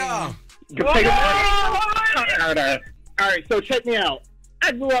morning to y'all. Good morning. All right, so check me out.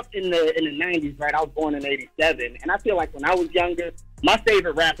 I grew up in the 90s, right? I was born in 87. And I feel like when I was younger, my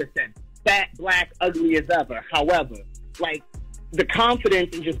favorite rapper said, fat, black, ugly as ever. However, like, the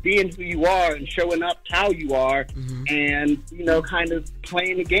confidence in just being who you are and showing up how you are and, kind of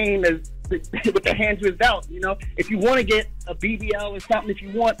playing the game as with the hand to his belt. If you want to get a BBL or something, if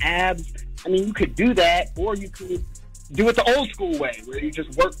you want abs, I mean, you could do that, or you could, do it the old school way, where you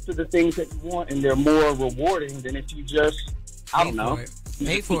just work for the things that you want, and they're more rewarding than if you just, I don't know.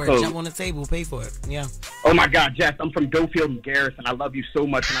 Pay for it. Jump on the table. Pay for it. Yeah. Oh my God, Jess! I'm from Dofield and Garrison. I love you so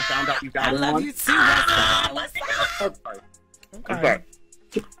much, and I found out you got it on. I love you too. I'm sorry.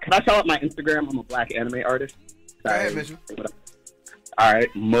 Can I shout out my Instagram? I'm a black anime artist. Go ahead, Mitchell. All right,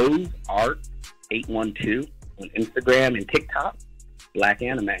 Mo's Art 812 on Instagram and TikTok. Black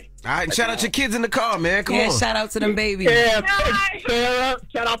anime. All right, shout out your kids in the car, man. Come on. Shout out to them babies. Yeah, Sarah.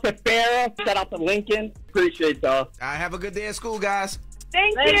 Shout out to Farrah. Shout out to Lincoln. Appreciate y'all. All right, have a good day at school, guys.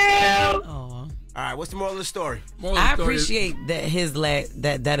 Thank you. Aw. All right, what's the moral of the story? I appreciate that his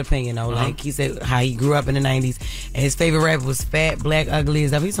that opinion though. Like he said, how he grew up in the '90s, and his favorite rapper was Fat, Black, Ugly, and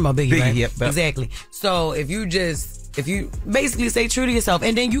stuff. He's talking about Biggie, right? Yep. Exactly. So if you basically stay true to yourself,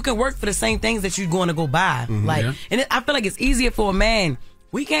 and then you can work for the same things that you're going to go buy. And I feel like it's easier for a man.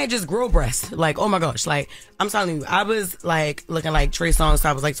 We can't just grow breasts. Like, oh my gosh. Like, I'm telling you, I was like looking like Trey Songz, so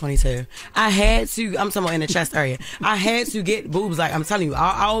I was like 22. I had to, I'm talking about in the chest area. I had to get boobs. Like, I'm telling you,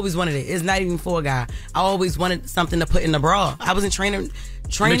 I always wanted it. It's not even for a guy. I always wanted something to put in the bra. I wasn't training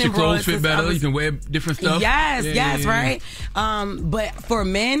Makes your clothes fit better. You can wear different stuff. Yes, right. But for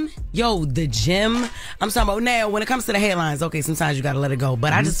men, the gym. I'm talking about now. When it comes to the hairlines, okay, sometimes you gotta let it go.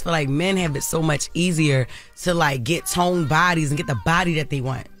 But I just feel like men have it so much easier to like get toned bodies and get the body that they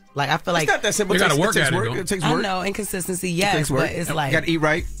want. Like I feel like it's not that simple. You gotta work at it. It takes work. I know, inconsistency, yes, but it's like you gotta eat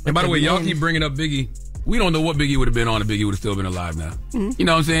right. And by the way, y'all keep bringing up Biggie. We don't know what Biggie would have been on if Biggie would have still been alive now. You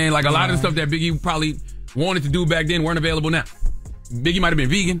know what I'm saying? Like a lot of the stuff that Biggie probably wanted to do back then weren't available now. Biggie might have been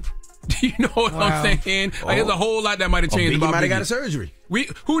vegan. You know what I'm saying? Like, there's a whole lot that might have changed about Biggie. Might have got a surgery.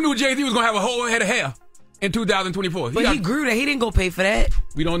 Who knew Jay-Z was going to have a whole head of hair in 2024? But he grew that. He didn't go pay for that.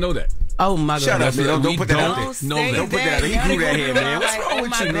 We don't know that. Oh, my God. Shut up, man. Don't put that out there. Don't put that out there. He grew that hair, man. What's wrong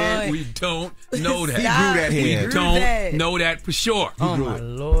with you, man? We don't know that. He grew that hair. We don't know that for sure. Oh, my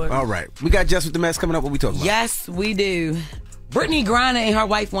Lord. All right. We got Jess with the Mess coming up. What we talking about? Yes, we do. Brittany Griner and her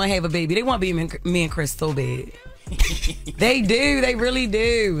wife want to have a baby. They want to be me and Chris so bad. They do. They really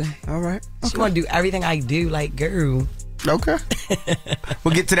do. All right. She want to do everything I do, like, girl. Okay.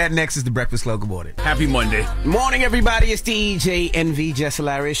 We'll get to that next. It's the Breakfast Club. Good morning. Happy Monday. Morning, everybody. It's DJ NV, Jess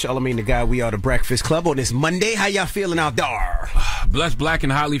Hilarious, Charlamagne the Guy. We are the Breakfast Club on this Monday. How y'all feeling out there? Blessed, black,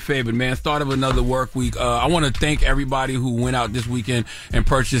 and highly favored, man. Start of another work week. I want to thank everybody who went out this weekend and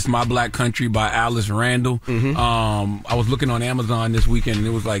purchased My Black Country by Alice Randall. I was looking on Amazon this weekend, and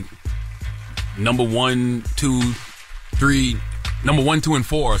it was like number 1, 2, 3, number 1, 2, and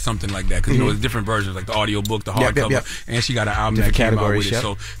 4 or something like that. Because, there's different versions, like the audio book, the hardcover, and she got an album that came out with it.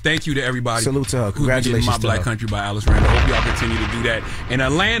 So thank you to everybody. Salute to her. Congratulations My Black Country by Alice Randall. Hope y'all continue to do that. In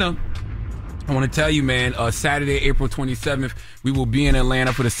Atlanta, I want to tell you, man, Saturday, April 27th, we will be in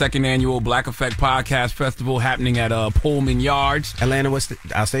Atlanta for the 2nd annual Black Effect Podcast Festival happening at Pullman Yards. Atlanta, what's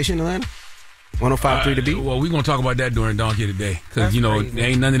our station, Atlanta? 105.3 to beat. Well, we're going to talk about that during Donkey today. Because,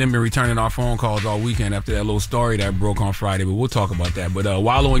 ain't none of them been returning our phone calls all weekend after that little story that broke on Friday. But we'll talk about that. But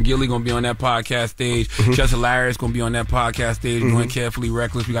Wallow and Gilly going to be on that podcast stage. Jess Hilarious going to be on that podcast stage. Doing Carefully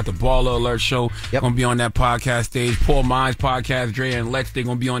Reckless. We got the Baller Alert Show going to be on that podcast stage. Paul Mine's podcast. Dre and Lex, they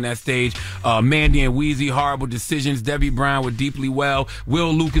going to be on that stage. Mandy and Wheezy, Horrible Decisions. Debbie Brown with Deeply Well.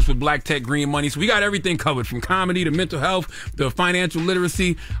 Will Lucas with Black Tech Green Money. So we got everything covered from comedy to mental health to financial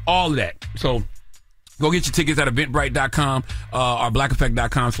literacy, all of that. So go get your tickets at eventbrite.com or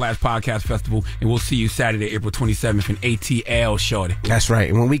blackeffect.com/podcast festival, and we'll see you Saturday, April 27th in ATL, shorty. That's right.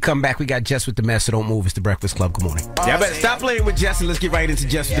 And when we come back, we got Jess with the Mess, so don't move. It's the Breakfast Club. Good morning. Yeah, but stop playing with Jess and let's get right into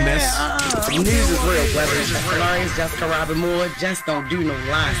Jess with the Mess. News is real, whether it's Jess Hilarious, Jessica Robin Moore, just don't do no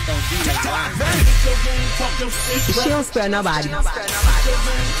lies, She don't spare nobody.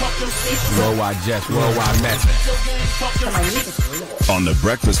 Worldwide Jess, worldwide Mess. On the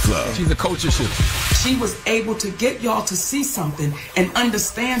Breakfast Club. She's a coach of shit. She was able to get y'all to see something and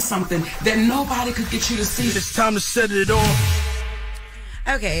understand something that nobody could get you to see. It's time to set it off.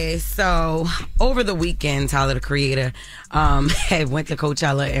 Okay, so over the weekend, Tyler, the Creator, had went to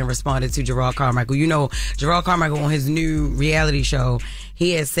Coachella and responded to Gerard Carmichael. Gerard Carmichael on his new reality show,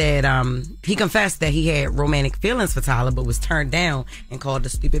 he had said, he confessed that he had romantic feelings for Tyler, but was turned down and called a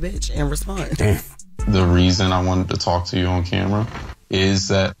stupid bitch in response. The reason I wanted to talk to you on camera is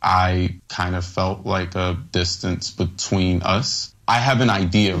that I kind of felt like a distance between us. I have an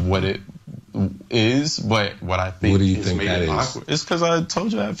idea of what it is, but what I think is made it awkward. It's because I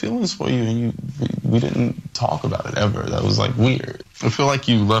told you I had feelings for you, and we didn't talk about it ever. That was like weird. I feel like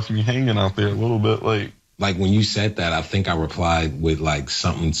you left me hanging out there a little bit. Like when you said that, I think I replied with like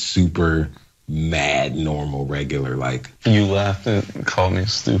something super mad, normal, regular, like you laughed and called me a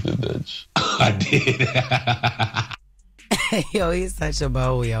stupid bitch. I did. Yo, he's such a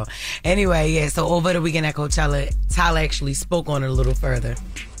bow, yo. Anyway, yeah, so over the weekend at Coachella, Tyler actually spoke on it a little further.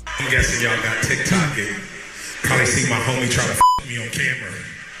 I'm guessing y'all got TikTok and probably seen my homie try to me on camera.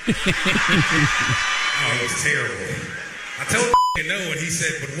 Oh, it was terrible. I told him no, and he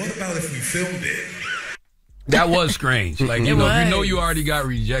said, but what about if we filmed it? That was strange. Like, you know you already got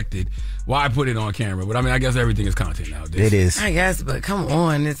rejected. Why put it on camera? But I mean, I guess everything is content nowadays. It is. I guess, but come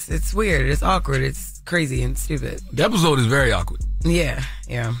on. It's weird. It's awkward. It's crazy and stupid. The episode is very awkward. Yeah.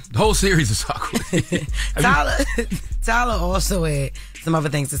 The whole series is awkward. Tyler also had some other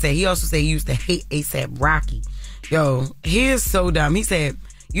things to say. He also said he used to hate A$AP Rocky. Yo, he is so dumb. He said,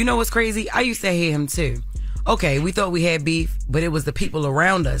 you know what's crazy? I used to hate him too. Okay, we thought we had beef, but it was the people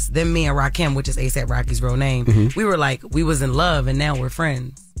around us. Then me and Rakim, which is A$AP Rocky's real name, we were like, we was in love, and now we're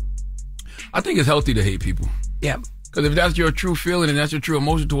friends. I think it's healthy to hate people. Yeah. Because if that's your true feeling and that's your true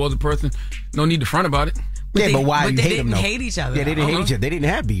emotion towards a person, no need to front about it. But why you hate them, though? They didn't hate each other. Yeah, they didn't hate each other. They didn't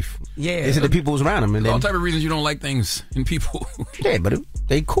have beef. Yeah. They said the people was around them. And all then, type of reasons you don't like things in people. Yeah, but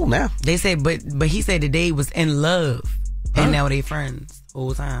they cool now. They said, but he said that they was in love, and now they friends the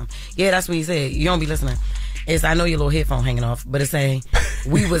whole time. Yeah, that's what he said. You don't be listening. I know your little headphone hanging off, but it's saying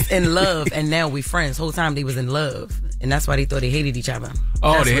we was in love and now we friends. Whole time they was in love, and that's why they thought they hated each other.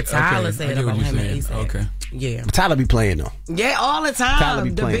 Oh, that's what Tyler said about him and A$AP. Okay. Yeah. Tyler be playing though. Yeah, all the time. Tyler be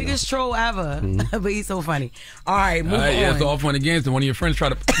The playing, biggest troll ever. But he's so funny. All right, move on. Yeah, it's all fun and games to one of your friends try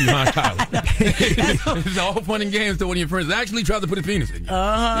to put behind Tyler. It's all fun and games to one of your friends actually tried to put a penis in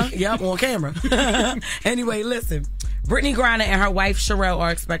you. Yep, on camera. Anyway, listen. Brittany Griner and her wife Sherelle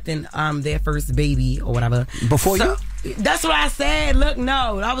are expecting their first baby or whatever. Before you? That's what I said. Look,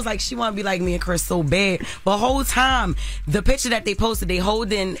 no. I was like, she want to be like me and Chris so bad. But whole time, the picture that they posted, they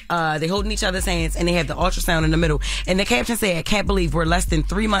holding each other's hands and they have the ultrasound in the middle. And the caption said, I can't believe we're less than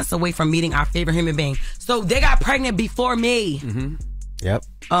 3 months away from meeting our favorite human being. So they got pregnant before me. Mm-hmm. Yep.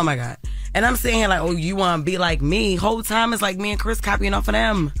 Oh my God. And I'm sitting here like, oh, you want to be like me? Whole time it's like me and Chris copying off of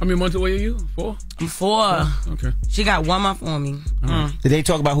them. How many months away are you? 4? I'm 4. Okay. She got 1 month on me. Did they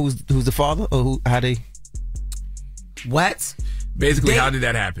talk about who's the father or how they? What? Basically, how did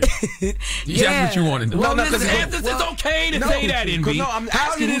that happen? That's what you want to know. Well, it's okay to say that, Envy.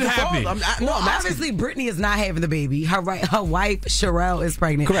 How did it happen? Obviously, Brittany is not having the baby. Her wife, Sherelle, is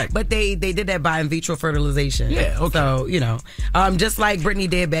pregnant. Correct. But they did that by in vitro fertilization. Yeah, okay. So, just like Brittany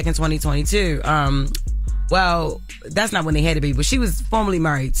did back in 2022. Well, that's not when they had a baby, but she was formerly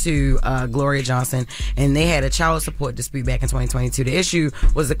married to Gloria Johnson, and they had a child support dispute back in 2022. The issue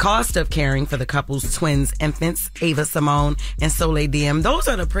was the cost of caring for the couple's twins infants, Ava Simone and Soleil Diem. Those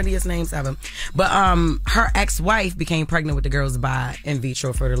are the prettiest names ever. But her ex-wife became pregnant with the girls by in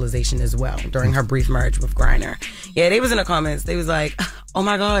vitro fertilization as well during her brief marriage with Griner. Yeah, they was in the comments. They was like, oh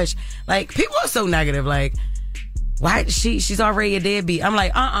my gosh. Like, people are so negative. Like, why she's already a deadbeat? I'm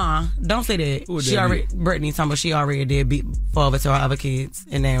like, don't say that. She already Brittany talking about she already a deadbeat father to her other kids,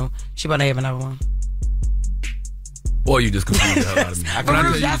 and now she about to have another one. Or you just confused the hell out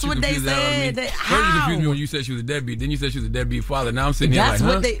of me. That's what they said. First you confused me when you said she was a deadbeat. Then you said she was a deadbeat father. Now I'm sitting here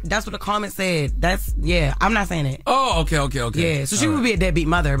that's what the comment said. I'm not saying it. Oh, okay. Yeah, so she would be a deadbeat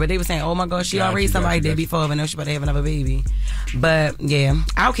mother, but they were saying, oh my gosh, she already somebody deadbeat father, and now she about to have another baby. But yeah,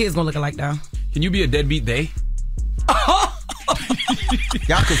 our kids gonna look alike though. Can you be a deadbeat they?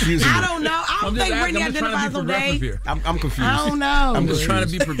 Y'all confusing me. I don't know. I don't think Brittany identifies on day. I'm confused. I don't know. I'm just trying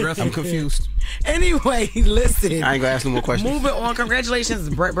to be progressive. I'm confused. Anyway, listen. I ain't gonna ask no more questions. Moving on. Congratulations,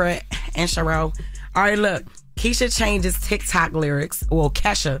 Brett and Sherelle. All right, look. Keisha changes TikTok lyrics. Well,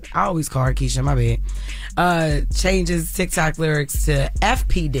 Kesha. I always call her Keisha. My bad. Changes TikTok lyrics to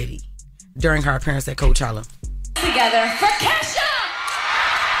FP Diddy during her appearance at Coachella. Together for Kesha.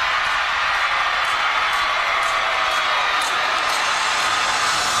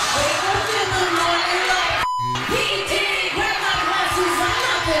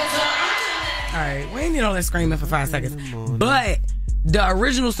 Alright, we ain't need all that screaming for 5 seconds. But the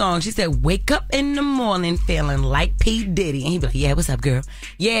original song, she said, wake up in the morning feeling like P. Diddy. And he be like, yeah, what's up, girl?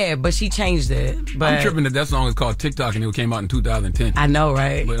 Yeah, but she changed it. But I'm tripping that song is called TikTok and it came out in 2010. I know,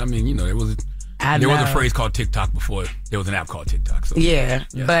 right? But I mean, there was a phrase called TikTok before there was an app called TikTok. So yeah.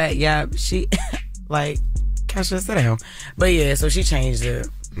 But yeah, she like Kesha, sit down. But yeah, so she changed it.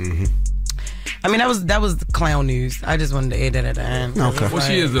 Mm-hmm. I mean, that was the clown news. I just wanted to add that at the end. Okay. Well,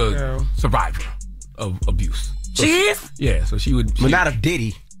 she is a survivor of abuse. So she is? Yeah, so she would... But not of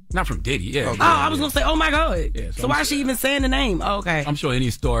Diddy. Not from Diddy, yeah. Okay. I was going to say, oh my God. Yeah, so why is she even saying the name? Oh, okay. I'm sure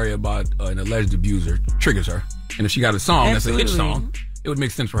any story about an alleged abuser triggers her. And if she got a song that's a hit song, it would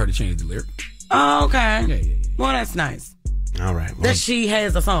make sense for her to change the lyric. Oh, okay. Yeah. Well, that's nice. All right. Well, that she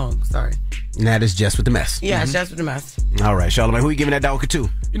has a song. Sorry. And that is Jess With The Mess. Yeah, it's Jess With The Mess. All right, Charlamagne, who are you giving that donkey to?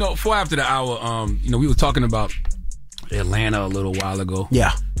 You know, for after the hour, we were talking about Atlanta a little while ago.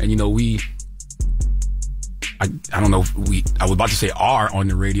 Yeah. And, I don't know if I was about to say are on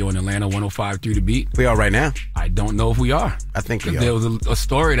the radio in Atlanta, 105.3 The Beat. We are right now. I don't know if we are. I think we are. There was a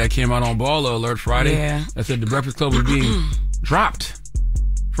story that came out on Baller Alert Friday that said the Breakfast Club was being dropped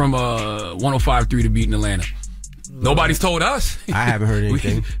from 105.3 The Beat in Atlanta. Nobody's told us. I haven't heard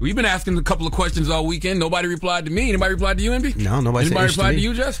anything. We've been asking a couple of questions all weekend. Nobody replied to me. Anybody replied to you, MB? No, nobody. Anybody replied to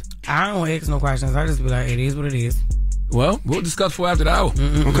you, Jess? I don't ask no questions. I just be like, it is what it is. Well, we'll discuss for after the hour.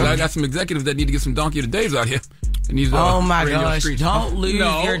 Because I got some executives that need to get some donkey of the days out here. In these, oh my radio gosh! streets. Don't lose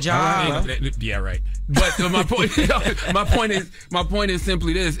your job. Yeah, right. But my point is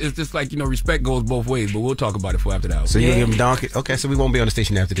simply this: it's just like respect goes both ways. But we'll talk about it for after the hour. So you give him donkey? Okay, so we won't be on the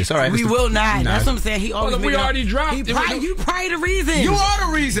station after this. All right, we will not. That's what I'm saying. He always. We already dropped. You probably the reason. You are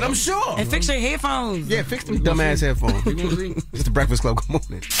the reason. I'm sure. And fix your headphones. Yeah, fix them dumbass headphones. It's the Breakfast Club. Good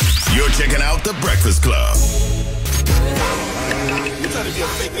morning. You're checking out the Breakfast Club.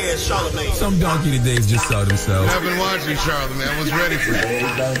 Some donkey todays just saw themselves. I've been watching Charlamagne. I was ready for it.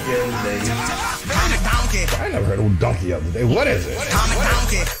 I never heard of donkey the other day. What is it?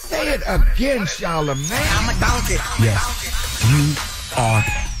 Say it again, Charlamagne. I'm a donkey. Yes, you are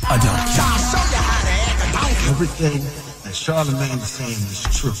a donkey. Everything that Charlamagne is saying is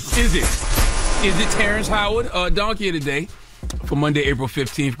true. Is it Terrence Howard? Donkey of the day for Monday, April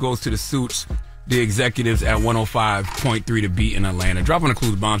 15th goes to the Suits. The executives at 105.3 The Beat in Atlanta. Dropping the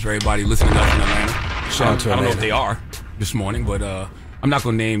clues bombs for everybody listening to us in Atlanta. Shout out to I don't Atlanta. know if they are this morning, but I'm not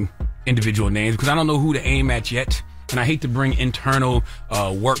going to name individual names because I don't know who to aim at yet. And I hate to bring internal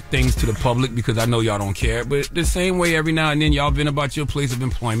work things to the public because I know y'all don't care. But the same way every now and then y'all vent about your place of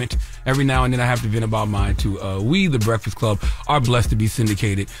employment. Every now and then I have to vent about mine too. We, the Breakfast Club, are blessed to be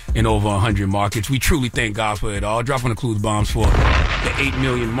syndicated in over 100 markets. We truly thank God for it all. Dropping the clues bombs for the 8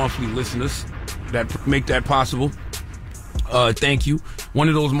 million monthly listeners that make that possible. Thank you. One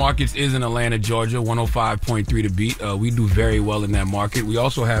of those markets is in Atlanta, Georgia, 105.3 The Beat. We do very well in that market. We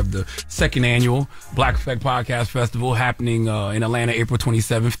also have the second annual Black Effect Podcast Festival happening in Atlanta, April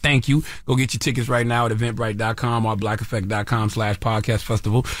 27th. Thank you. Go get your tickets right now at eventbrite.com or blackeffect.com/podcast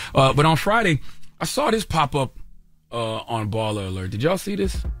festival. But on Friday, I saw this pop up on Baller Alert. Did y'all see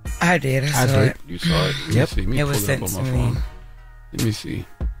this? I did. I saw it. You saw it? Yep. It was sent to me. Let me see.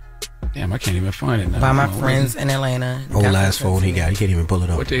 Damn, I can't even find it now. By my friends in Atlanta. Old ass phone he got. He can't even pull it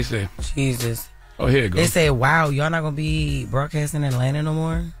up. What they say? Jesus. Oh, here it goes. They say, wow, y'all not going to be broadcasting in Atlanta no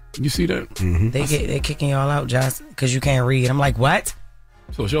more? You see that? Mm-hmm. They're kicking y'all out just because you can't read. I'm like, what?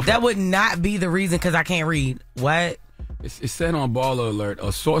 So it's your fault. That would not be the reason because I can't read. What? It said on Baller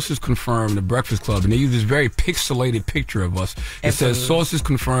Alert, sources confirm the Breakfast Club, and they use this very pixelated picture of us. It says, sources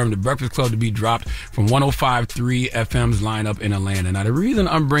confirm the Breakfast Club to be dropped from 105.3 FM's lineup in Atlanta. Now, the reason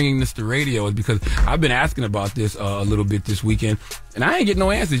I'm bringing this to radio is because I've been asking about this a little bit this weekend, and I ain't getting no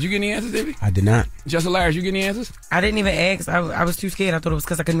answers. You get any answers, Davey? I did not. Jess Hilarious, you get any answers? I didn't even ask. I was too scared. I thought it was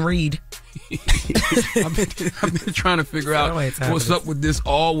because I couldn't read. I've been trying to figure out what's up with this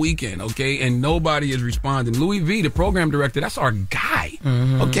all weekend, okay? And nobody is responding. Louis V, the program director, that's our guy.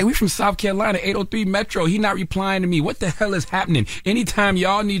 Mm-hmm. Okay, we from South Carolina, 803 Metro. He not replying to me. What the hell is happening? Anytime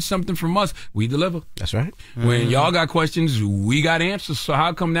y'all need something from us, we deliver. That's right. When y'all got questions, we got answers. So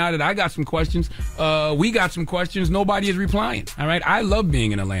how come now that I got some questions, we got some questions, nobody is replying? All right, I love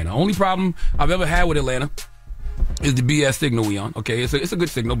being in Atlanta. Only problem I've ever had with Atlanta is the BS signal we on. Okay, it's a good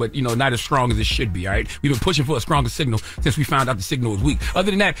signal, but not as strong as it should be. All right, we've been pushing for a stronger signal since we found out the signal was weak.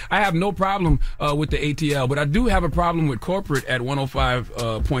 Other than that, I have no problem with the ATL, but I do have a problem with corporate at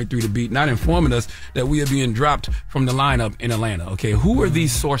 105.3 The Beat not informing us that we are being dropped from the lineup in Atlanta. Okay, who are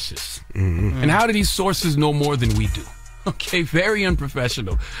these sources, and how do these sources know more than we do? Okay, very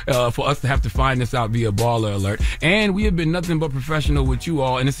unprofessional for us to have to find this out via Baller Alert. And we have been nothing but professional with you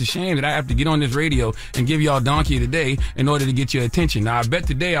all, and it's a shame that I have to get on this radio and give y'all donkey today in order to get your attention. Now, I bet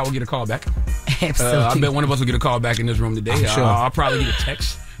today I will get a call back. Absolutely. I bet one of us will get a call back in this room today. Sure. I'll probably get a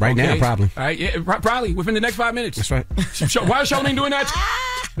text. Right now, probably. All right, yeah, probably within the next 5 minutes. That's right. Why is Charlamagne doing that?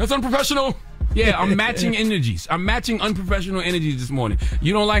 That's unprofessional. Yeah, I'm matching energies. I'm matching unprofessional energies this morning.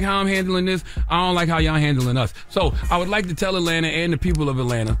 You don't like how I'm handling this. I don't like how y'all handling us. So I would like to tell Atlanta and the people of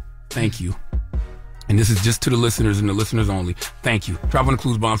Atlanta, thank you. And this is just to the listeners and the listeners only. Thank you. Dropping the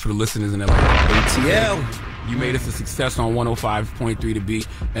clues bombs for the listeners in Atlanta. ATL. You made us a success on 105.3 The Beat.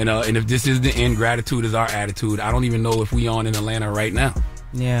 And if this is the end, gratitude is our attitude. I don't even know if we on in Atlanta right now.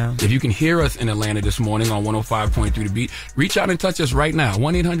 Yeah. If you can hear us in Atlanta this morning on 105.3 The Beat, reach out and touch us right now.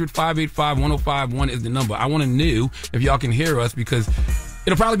 1-800-585-1051 is the number. I want to know if y'all can hear us because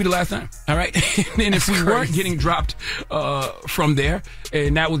it'll probably be the last time. All right. And if we weren't getting dropped from there,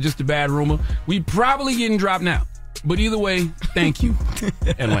 and that was just a bad rumor, we'd probably getting dropped now. But either way, thank you,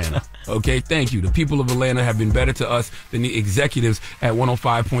 Atlanta. Okay, thank you. The people of Atlanta have been better to us than the executives at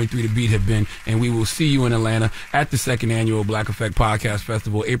 105.3 The Beat have been, and we will see you in Atlanta at the 2nd Annual Black Effect Podcast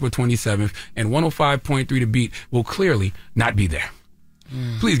Festival, April 27th, and 105.3 The Beat will clearly not be there.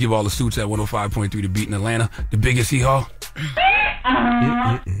 Please give all the suits at 105.3 The Beat in Atlanta the biggest hee-haw.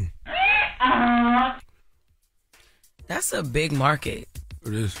 That's a big market.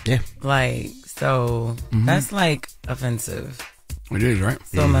 It is. Yeah. Like, so that's like offensive. It is, right?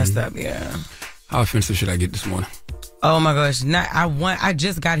 So messed up, yeah. How offensive should I get this morning? Oh my gosh. I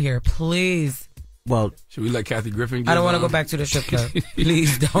just got here. Please. Well, should we let Kathy Griffin I don't want to go back to the strip club.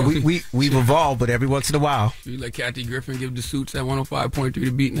 Please don't. We've evolved, but every once in a while. Should we let Kathy Griffin give the suits at 105.3 The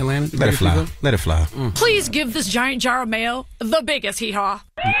Beat in Atlanta? Let it fly. Let it fly. Please give this giant jar of mayo the biggest hee-haw.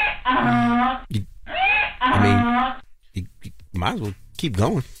 You might as well keep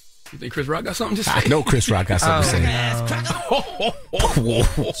going. You think Chris Rock got something to say? I know Chris Rock got something to say.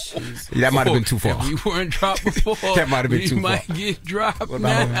 That might have been too far. If we weren't dropped before, that might have been too far. We might get dropped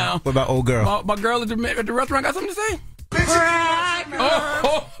now. What about old girl? My girl at the restaurant got something to say?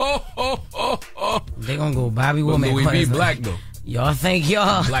 They gonna go Bobby Womack. We be black though. Y'all think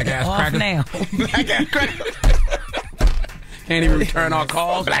y'all black ass off cracker now? Black ass cracker. Can't even return our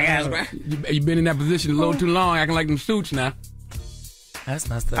calls. Black ass cracker. You been in that position a little too long, acting like them suits now. That's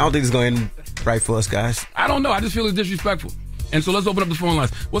messed up. I don't think it's going to end right for us, guys. I don't know. I just feel it's disrespectful. And so let's open up the phone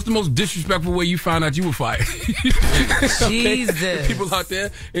lines. What's the most disrespectful way you found out you were fired? Jesus. People out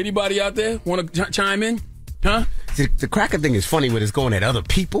there, anybody out there want to chime in? Huh? See, the cracker thing is funny when it's going at other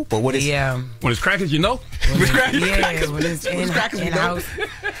people, but when it's when it's crackers, you know. When it's in-house.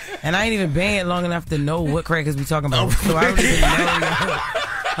 And I ain't even been here long enough to know what crackers we talking about. So I don't even know.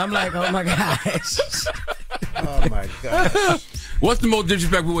 I'm like, oh my gosh. Oh my gosh. What's the most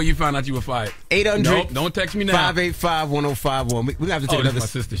disrespectful way you found out you were fired? 800. Nope, don't text me now. 585-1051. We have to take another. My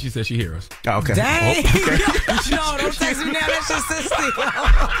sister. She said she hears us. Oh, okay. Dang. Okay. No, don't text me now. That's your sister.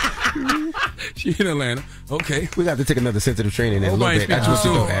 She in Atlanta. Okay. We got to take another sensitive training in a little bit. That's what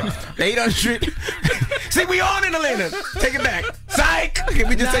you do. 800. See, we on in Atlanta. Take it back. Psych. Can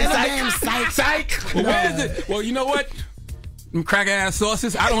we just say psych? Psych. Well, where is it? Well, you know what? Them crack ass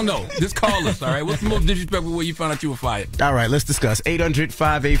sauces? I don't know. Just call us, all right? What's the most disrespectful way you found out you were fired? All right, let's discuss.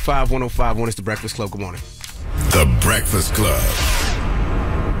 800-585-1051 is the Breakfast Club. Good morning. The Breakfast Club.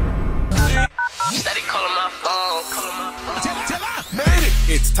 Steady calling my phone.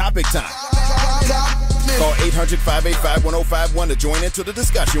 It's topic time. Call 800-585-1051 to join into the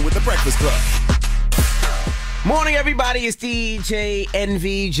discussion with the Breakfast Club. Morning, everybody. It's DJ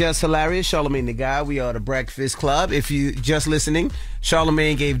Envy, Jess Hilarious, Charlamagne the Guy. We are the Breakfast Club. If you just listening,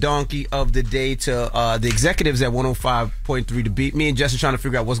 Charlamagne gave Donkey of the Day to the executives at 105.3 The Beat. Me and Jess are trying to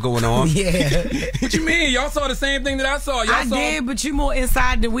figure out what's going on. Yeah. What you mean? Y'all saw the same thing that I saw. I did, but you more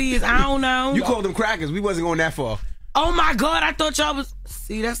inside than we is. I don't know. You called them crackers. We wasn't going that far. Oh, my God. I thought y'all was...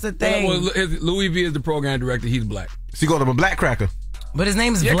 See, that's the thing. Well, Louis V is the program director. He's black. So you called him a black cracker? But his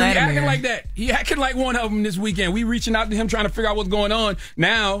name is Vladimir. He acting like that. He acting like one of them this weekend. We reaching out to him trying to figure out what's going on.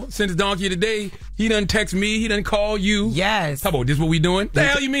 Now, since Donkey of the Day, he done text me. He done call you. Yes. How about this what we doing? The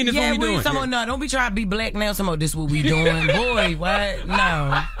hell you mean this what we doing? Yeah, no, don't be trying to be black now. Some about this what we doing. Boy, what?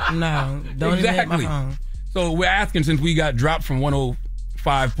 No. Don't even hit my phone. So we're asking since we got dropped from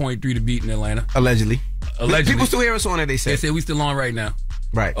 105.3 The Beat in Atlanta. Allegedly. People still hear us on it, they say. They say we still on right now.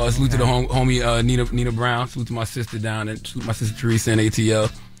 Right. Salute to the homie Nina Brown. Salute to my sister down and salute my sister Teresa in ATL.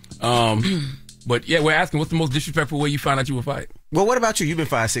 But yeah, we're asking, what's the most disrespectful way you found out you were fired? Well, what about you? You've been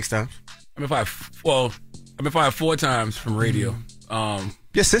fired 6 times. I've been fired 4 times from radio.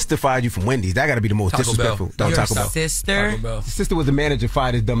 Your sister fired you from Wendy's. That got to be the most disrespectful. Your sister? Your sister was the manager,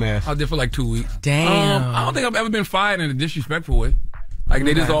 fired his dumb ass. I was there for like 2 weeks. Damn. I don't think I've ever been fired in a disrespectful way. Like,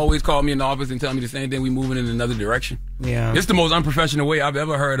 they just always call me in the office and tell me the same thing. We moving in another direction. Yeah. It's the most unprofessional way I've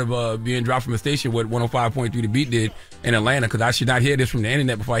ever heard of being dropped from a station, what 105.3 The Beat did in Atlanta, because I should not hear this from the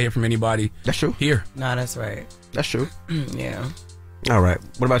internet before I hear from anybody. That's true. Here. No, that's right. That's true. Yeah. All right.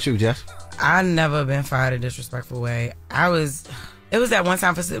 What about you, Jess? I never been fired in a disrespectful way. It was that one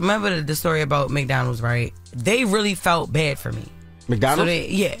time, remember the story about McDonald's, right? They really felt bad for me. McDonald's?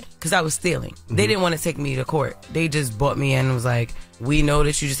 So because I was stealing. They didn't want to take me to court. They just brought me in and was like, we know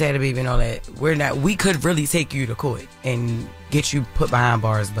that you just had a baby and all that. We could really take you to court and get you put behind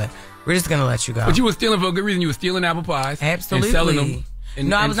bars, but we're just going to let you go. But you were stealing for a good reason. You were stealing apple pies. Absolutely. And selling them.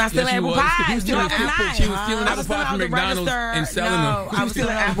 No, I was not stealing apple pies. She was stealing apple pies from McDonald's and selling them. I was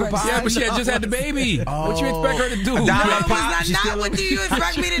stealing apple pies. Yeah, but she had just had the baby. What you expect her to do? No, not what do you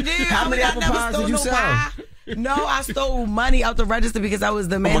expect me to do? How many apple pies did you sell? No, I stole money out the register because I was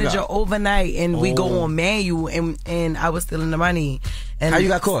the manager overnight, and we go on manual, and I was stealing the money. And how you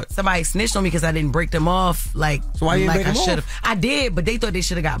got caught? Somebody snitched on me because I didn't break them off. Like, so why you didn't break them off? I did, but they thought they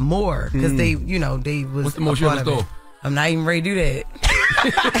should have got more because they, they was. What's the most you ever stole? I'm not even ready to do that.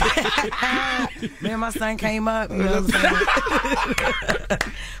 Man, my son came up. You know what I'm saying?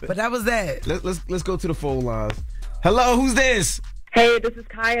 But that was that. Let's go to the phone lines. Hello, who's this? Hey, this is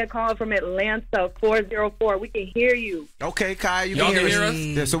Kaya calling from Atlanta, 404. We can hear you. Okay, Kaya, you can hear us?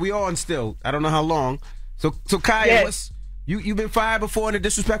 Yeah, so we on still. I don't know how long. So Kaya, Yes. you been fired before in a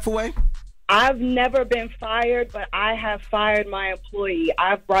disrespectful way? I've never been fired, but I have fired my employee.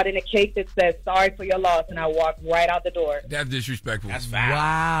 I've brought in a cake that says, sorry for your loss, and I walked right out the door. That's disrespectful. That's foul.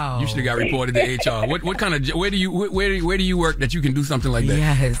 Wow. You should have got reported to HR. What kind of where do you work that you can do something like that?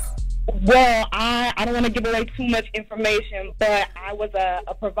 Yes. Well, I don't want to give away too much information, but I was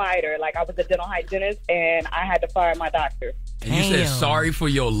a provider. Like, I was a dental hygienist, and I had to fire my doctor. And you said sorry for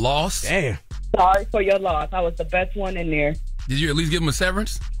your loss? Damn. Sorry for your loss. I was the best one in there. Did you at least give him a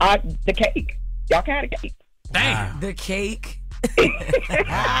severance? The cake. Y'all can have the cake. Dang. The cake.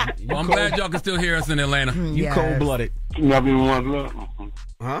 Well, I'm glad y'all can still hear us in Atlanta. You cold-blooded.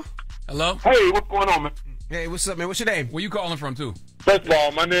 Huh? Hello? Hey, what's going on, man? Hey, what's up, man? What's your name? Where you calling from, too? First of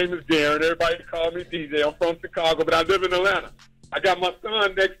all, my name is Darren. Everybody call me DJ. I'm from Chicago, but I live in Atlanta. I got my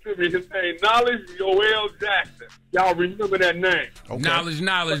son next to me. His name, Knowledge Yoel Jackson. Y'all remember that name. Okay. Knowledge,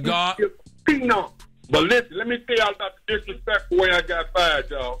 God. No. But listen, let me tell y'all about the disrespectful way I got fired,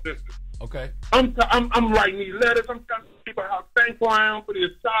 y'all. Listen. Okay. I'm writing these letters. I'm telling people how thankful I am for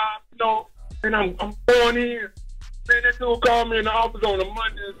this job, and I'm going in. Man, that dude called me in the office on a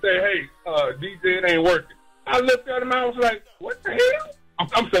Monday and say, hey, DJ, it ain't working. I looked at him, I was like, what the hell?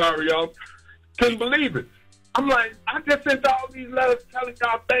 I'm sorry, y'all. Couldn't believe it. I'm like, I just sent all these letters telling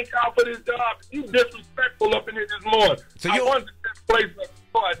y'all thank y'all for this job. You disrespectful up in here this morning. So I wanted this place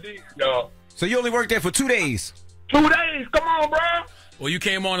before I did, y'all. So you only worked there for 2 days? 2 days, come on, bro. Well, you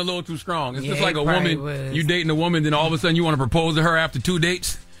came on a little too strong. It's Yeah, just like a it woman, you dating a woman, then all of a sudden you want to propose to her after 2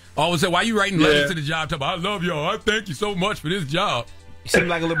 dates. All of a sudden, why are you writing letters to the job? Talking about, I love y'all. I thank you so much for this job. You seem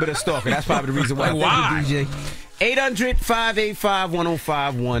like a little bit of stalker. That's probably the reason why. Like, why? Thank you, DJ.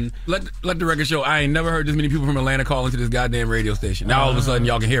 800-585-1051. Let the record show, I ain't never heard this many people from Atlanta call into this goddamn radio station. Now all of a sudden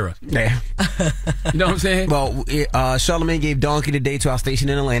y'all can hear us. Yeah. You know what I'm saying? Well, Charlamagne gave Donkey today to our station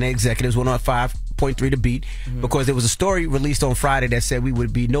in Atlanta. Executives 105.3 The Beat, because there was a story released on Friday that said we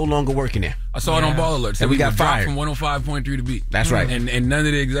would be no longer working there. I saw it on Ball Alert. And we got fired from 105.3 The Beat. That's right. And none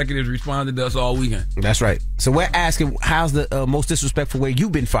of the executives responded to us all weekend. That's right. So we're asking, how's the most disrespectful way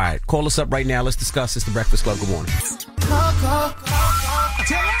you've been fired? Call us up right now. Let's discuss. It's the Breakfast Club. Good morning. If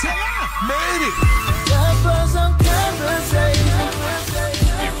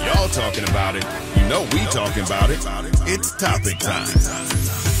y'all talking about it, you know we talking about it. It's topic time.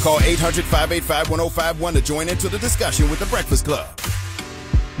 Call 800-585-1051 to join into the discussion with the Breakfast Club.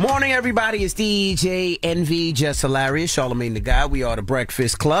 Morning, everybody. It's DJ NV, Jess Hilarious, Charlamagne the Guy. We are the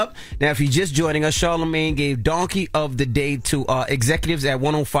Breakfast Club. Now, if you're just joining us, Charlamagne gave Donkey of the Day to executives at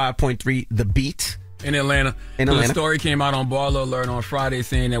 105.3 The Beat. In Atlanta. The story came out on Ball Alert on Friday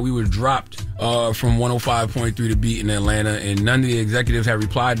saying that we were dropped from 105.3 The Beat in Atlanta, and none of the executives have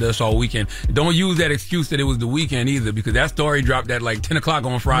replied to us all weekend. Don't use that excuse that it was the weekend either, because that story dropped at like 10 o'clock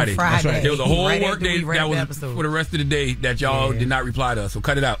on Friday. That's right. There was a whole Right work after day we ran that was the episode. for the rest of the day that y'all did not reply to us, so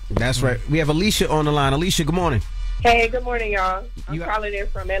cut it out. That's right. We have Alicia on the line. Alicia, good morning. Hey, good morning, y'all. I'm calling in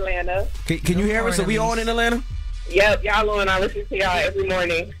from Atlanta. Can you hear us? Are we on in Atlanta? Yep, y'all on. I listen to y'all every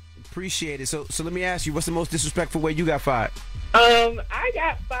morning. Appreciate it. So let me ask you, what's the most disrespectful way you got fired? I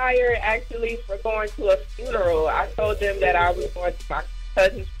got fired actually for going to a funeral. I told them that I was going to my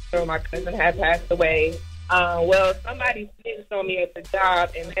cousin's funeral. My cousin had passed away. Well, somebody snitched on me at the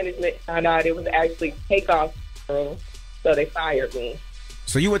job, and management found out it was actually Takeoff's funeral, so they fired me.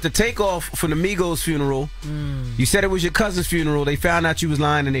 So you went to Takeoff for the Migos funeral. You said it was your cousin's funeral. They found out you was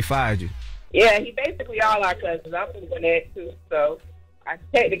lying, and they fired you. Yeah, he basically all our cousins. I'm from Gwinnett, too, so I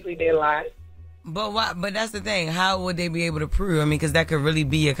technically didn't lie. But why? But that's the thing. How would they be able to prove? I mean, because that could really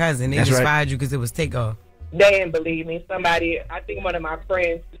be your cousin. They That's just right. fired you because it was Takeoff. They didn't believe me. Somebody, I think one of my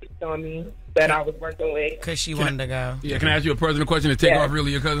friends snitched on me that I was working with. Because she wanted to go. Yeah, can I ask you a personal question? Is Takeoff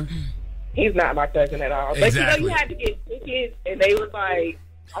really your cousin? He's not my cousin at all. Exactly. But you had to get tickets, and they was like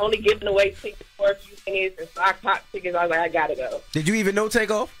only giving away tickets for a few minutes, and so I caught tickets. I was like, I gotta go. Did you even know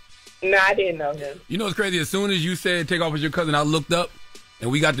Takeoff? No, I didn't know him. You know what's crazy? As soon as you said Takeoff was your cousin, I looked up,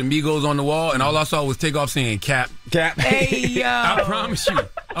 and we got the Migos on the wall, and all I saw was Takeoff saying "Cap." Hey, yo. I promise you,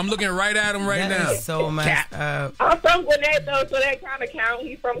 I'm looking right at him right now. Is so messed up. I'm from Gwinnett, though, so that kind of count.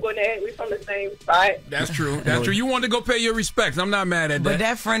 He's from Gwinnett. We from the same spot. That's true. That's true. You wanted to go pay your respects. I'm not mad at that. But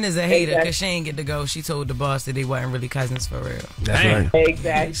that friend is a hater because she ain't get to go. She told the boss that they wasn't really cousins for real. That's right.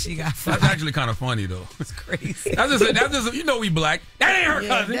 Exactly. She got That's actually kind of funny though. It's crazy. That's just you know we black. That ain't her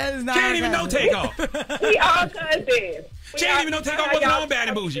cousin. that is not She ain't her even know cousin. Takeoff. We all cousins. She ain't even know Takeoff wasn't on Bad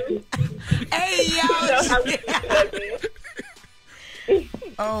and Bougie. Hey, yo.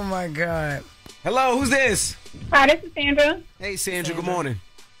 Oh, my God. Hello, who's this? Hi, this is Sandra. Hey, Sandra, good morning.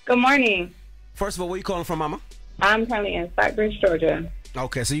 Good morning. First of all, where you calling from, Mama? I'm currently in Cypress, Georgia.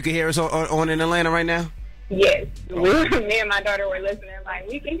 Okay, so you can hear us on in Atlanta right now? Yes. Me and my daughter were listening. Like,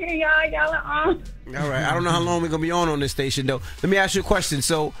 we can hear y'all. Y'all are on. All right, I don't know how long we're going to be on this station, though. Let me ask you a question.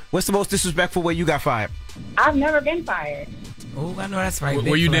 So, what's the most disrespectful way you got fired? I've never been fired. Oh, I know that's right.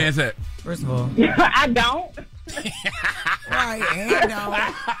 Where you dance at? First of all. I don't. Right,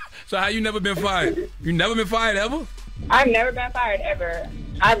 no. So how you never been fired? You never been fired ever? I've never been fired ever.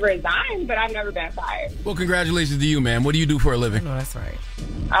 I've resigned, but I've never been fired. Well, congratulations to you, man. What do you do for a living? No, that's right.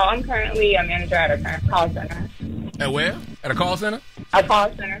 Oh, I'm currently a manager at a call center. At where? At a call center? A call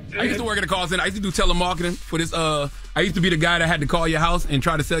center. I used to work at a call center. I used to do telemarketing for this. I used to be the guy that had to call your house and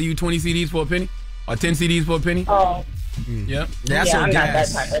try to sell you 20 CDs for a penny or 10 CDs for a penny. Oh. Yep. That's I'm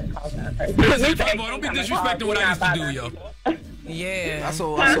gas. not that type of call center person. Don't be disrespecting what I used to do, yo. Yeah. I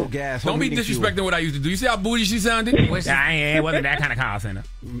sold gas. Don't be disrespecting what I used to do. You see how bougie she sounded? It wasn't that kind of call center.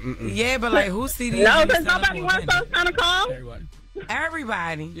 Yeah, but like, who CDs? No, because nobody wants those kind of calls.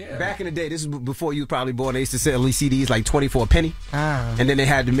 Everybody. Yeah. Back in the day, this is before you were probably born, they used to sell these CDs like 20 for a penny. And then they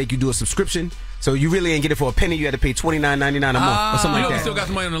had to make you do a subscription. So you really ain't get it for a penny. You had to pay $29.99 a month or something like We that. still got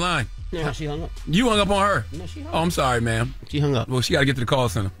somebody on the line. Yeah, she hung up. You hung up on her? No, she hung up. Oh, I'm sorry, ma'am. She hung up. Well, she got to get to the call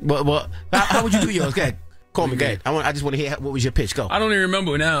center. Well, how would you do yours? Go ahead. Call me, go ahead. I just want to hear what was your pitch. Go. I don't even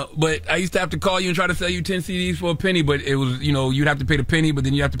remember now, but I used to have to call you and try to sell you 10 CDs for a penny, but it was, you'd have to pay the penny, but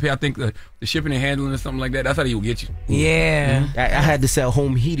then you have to pay, I think, the shipping and handling or something like that. That's how they would get you. Yeah. I had to sell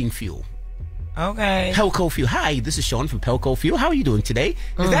home heating fuel. Okay. Pelco Fuel. Hi, this is Sean from Pelco Fuel. How are you doing today?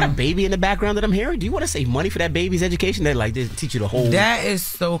 Is that a baby in the background that I'm hearing? Do you want to save money for that baby's education? They like teach you the whole. That is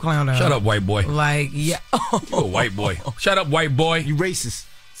so clown out. Shut up, white boy. Like, yeah. Oh, white boy. Shut up, white boy. You racist.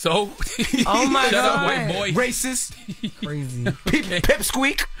 So? Oh my Shut God. up, white boy. Racist. Crazy.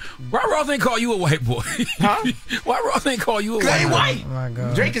 Pipsqueak. Why Ross ain't call you a white boy? Huh? Why Ross ain't call you a Because white boy? white. Oh my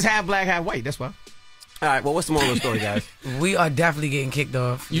God. Drake is half black, half white. That's why. All right, well, what's the moral of the story, guys? We are definitely getting kicked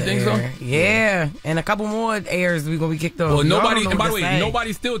off. You think so? Yeah. And a couple more airs we're going to be kicked off. Well, nobody, Y'all and don't know by the what way, to say.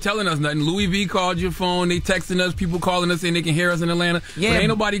 nobody's still telling us nothing. Louis V called your phone. They texting us. People calling us saying they can hear us in Atlanta. Yeah. But ain't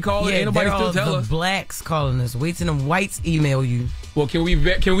nobody calling. Yeah, ain't nobody they're still all tell the us. blacks calling us. Wait till them whites email you. Well, can we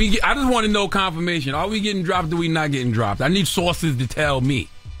get, I just want to know confirmation. Are we getting dropped or we not getting dropped? I need sources to tell me.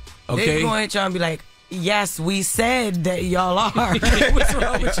 Okay? They're going to try and be like, yes, we said that y'all are. What's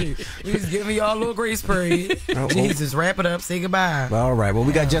wrong with you? We just giving y'all a little grace period. Jesus, wrap it up. Say goodbye. Well, all right. Well,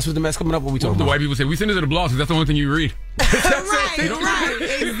 we got Jess With The Mess coming up. What we talking The about? white people say, we send it to the blogs because that's the only thing you read. Right,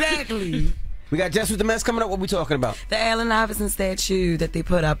 exactly. We got Jess With The Mess coming up. What we talking about? The Allen Iverson statue that they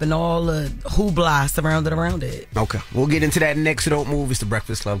put up and all the hoopla surrounded around it. Okay. We'll get into that next, so don't move. It's The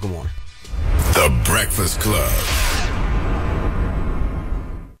Breakfast Club. Good morning. The Breakfast Club.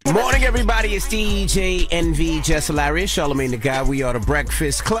 Morning, everybody. It's DJ NV, Jess Hilarious, Charlamagne the Guy. We are The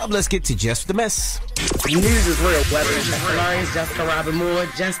Breakfast Club. Let's get to Jess With The Mess. News is real, whether it's Jess Hilarious, Jessica Robin Moore,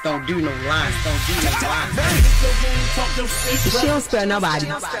 just don't do no lies, don't do no lies. She don't spare nobody.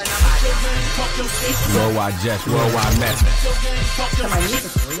 Worldwide Jess, worldwide mess.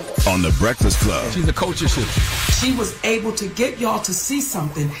 On The Breakfast Club. She's a culture shifter. She was able to get y'all to see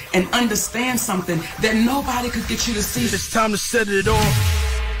something and understand something that nobody could get you to see. It's time to set it off.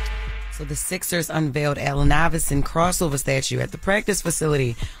 So the Sixers unveiled Allen Iverson crossover statue at the practice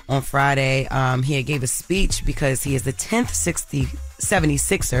facility on Friday. He had gave a speech because he is the 10th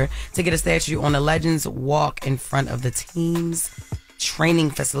 76er to get a statue on the Legends Walk in front of the team's training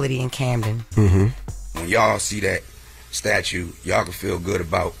facility in Camden. Mm-hmm. When y'all see that statue, y'all can feel good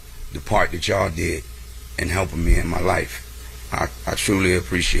about the part that y'all did in helping me in my life. I truly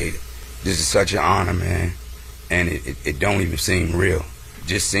appreciate it. This is such an honor, man, and it don't even seem real.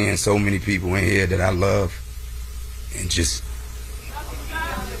 Just seeing so many people in here that I love and just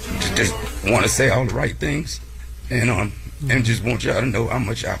want to say all the right things and just want y'all to know how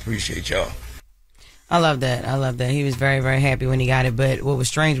much I appreciate y'all. I love that. I love that. He was very, very happy when he got it. But what was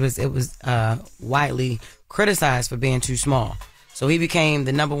strange was it was widely criticized for being too small. So he became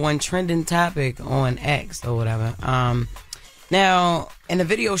the #1 trending topic on X or whatever. Now, in the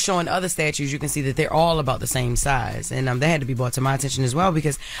video showing other statues, you can see that they're all about the same size, and that had to be brought to my attention as well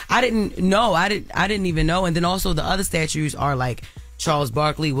because I didn't know. I didn't even know. And then also the other statues are like Charles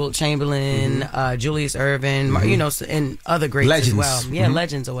Barkley, Wilt Chamberlain, Julius Erving, you know, and other greats legends as well. Yeah,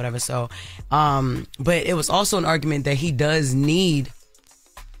 legends or whatever. So, but it was also an argument that he does need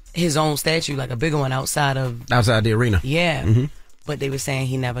his own statue, like a bigger one outside the arena. Yeah. But they were saying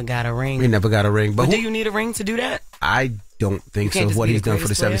he never got a ring. He never got a ring. But do you need a ring to do that? I don't think so. What he's done for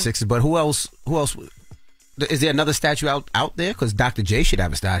the 76ers. But who else? Is there another statue out there? Because Dr. J should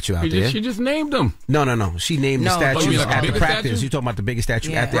have a statue out there. She just named him. No. She named the statue at the practice. You're talking about the biggest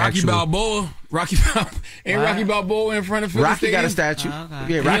statue at the Rocky Balboa. Rocky Balboa in front of Philly Rocky Stadium? got a statue. Oh,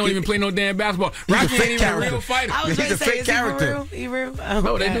 okay. Yeah, he Rocky don't even play no damn basketball. Rocky ain't even a real fighter. I was He's a fake character. He real? Oh,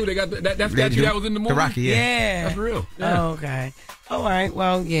 no, they do. They got that statue that was in the movie. The Rocky, yeah. That's real. Yeah. Oh, okay. All right.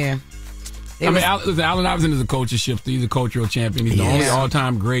 Well, yeah. Allen Iverson is a culture shifter. He's a cultural champion. He's the only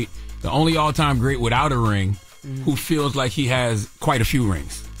all-time great. The only all-time great without a ring who feels like he has quite a few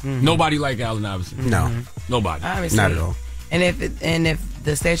rings. Nobody like Allen Iverson. No. Nobody. Obviously. Not at all. And if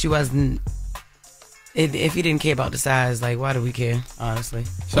the statue wasn't, if he didn't care about the size, like why do we care? Honestly,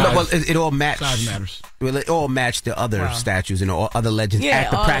 it all matched. Size matters. Well, it all matched the other statues and all other legends at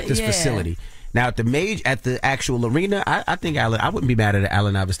the practice facility. Now at the actual arena, I think I wouldn't be mad at an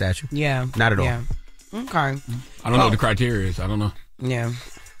Allen Iverson statue. Yeah, not at all. Yeah. Okay. I don't know what the criteria is. I don't know. Yeah.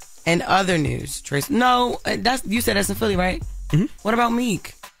 And other news, Trace. No, you said that's in Philly, right? What about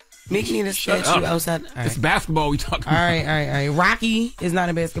Meek? Meek need a statue outside. Right. It's basketball we talking about. All right. Rocky is not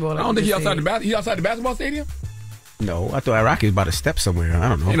in basketball. I don't think he's outside the basketball stadium. No, I thought Rocky was about to step somewhere. I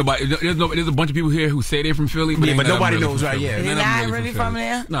don't know. Ain't nobody. There's a bunch of people here who say they're from Philly, but, but nobody knows, right? Yeah, they're not really from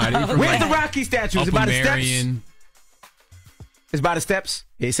there. No, where's the Rocky statue? Is it by the steps? It's by the steps.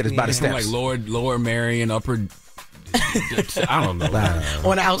 Yeah, he said it's by the steps. Like Lower Marion, Upper. I don't know.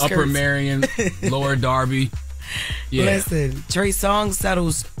 On the outskirts. Upper Marion, Lower Derby. Yeah. Listen, Trey Songz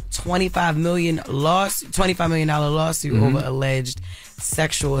settles $25 million lawsuit over alleged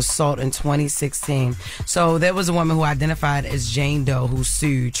sexual assault in 2016. So there was a woman who identified as Jane Doe who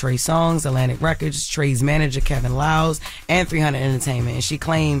sued Trey Songz, Atlantic Records, Trey's manager Kevin Lyles, and 300 Entertainment, and she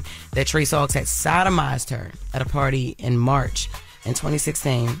claimed that Trey Songz had sodomized her at a party in March in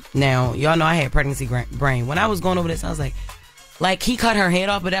 2016. Now, y'all know I had pregnancy brain. When I was going over this, I was like he cut her head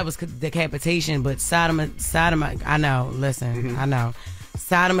off, but that was decapitation. But I know. Listen, I know.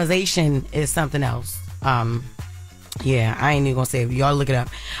 Sodomization is something else. Yeah, I ain't even gonna say it. Y'all look it up.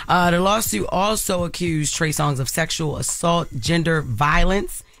 The lawsuit also accused Trey Songz of sexual assault, gender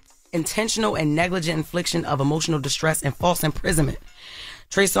violence, intentional and negligent infliction of emotional distress, and false imprisonment.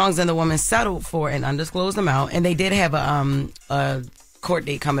 Trey Songz and the woman settled for an undisclosed amount, and they did have a court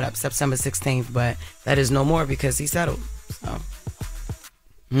date coming up September 16th, but that is no more because he settled. So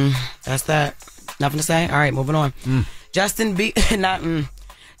that's that. Nothing to say. All right, moving on. Justin Bieber.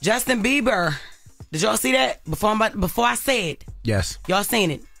 Did y'all see that? Before I say it. Yes. Y'all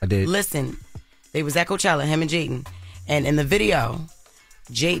seen it? I did. Listen, they was at Coachella, him and Jaden, and in the video,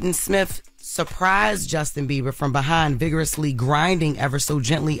 Jaden Smith surprised Justin Bieber from behind, vigorously grinding ever so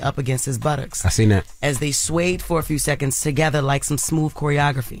gently up against his buttocks. I seen that. As they swayed for a few seconds together like some smooth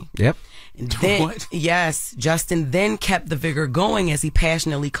choreography. Yep. Then, what? Yes, Justin then kept the vigor going as he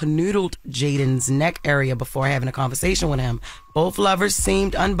passionately canoodled Jaden's neck area before having a conversation with him. Both lovers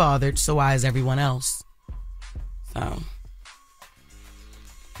seemed unbothered, so why is everyone else? So,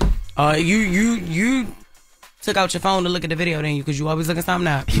 you took out your phone to look at the video, didn't you? Because you always look at something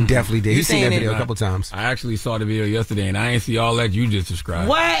up. You definitely did. You seen that video a couple times. I actually saw the video yesterday, and I ain't see all that you just described.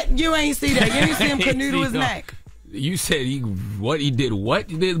 What? You ain't see that? You ain't see him canoodle his neck? You said he did what?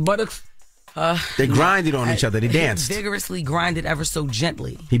 He did buttocks? They grinded on each other. They danced. He vigorously grinded ever so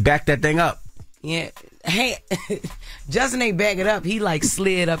gently. He backed that thing up. Yeah. Hey, Justin ain't back it up. He like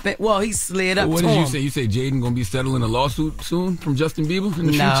slid up. He slid up. What did you say? You say Jaden gonna be settling a lawsuit soon from Justin Bieber in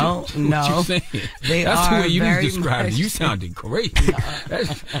the future? No. What you saying? That's the way you described it. You sounded great.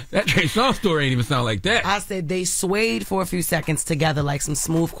 That Trey Songz story ain't even sound like that. I said they swayed for a few seconds together like some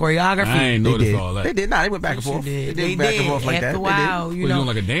smooth choreography. I ain't noticed all that. They did not. They went back and forth. They did back and forth like After that. a while, you know, doing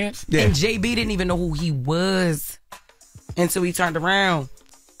like a dance. Yeah. And JB didn't even know who he was until he turned around.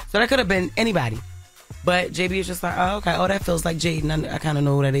 So that could have been anybody. But JB was just like, oh, okay. Oh, that feels like Jaden. I kind of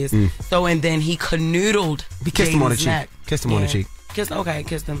know who that is. So, and then he canoodled. He kissed him on the cheek. Neck. Kissed him on the cheek. Kissed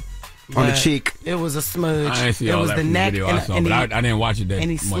him. On the cheek. It was a smudge. I didn't see it all was that the from neck the video I saw, but I didn't watch it that And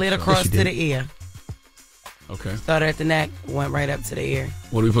he much, slid so. across to the ear. Okay. Started at the neck, went right up to the ear.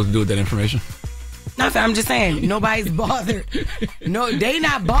 What are we supposed to do with that information? Nothing. I'm just saying, nobody's bothered. No, they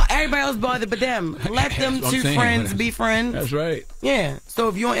not bothered. Everybody else bothered but them. Let them two friends be friends. That's right. Yeah. So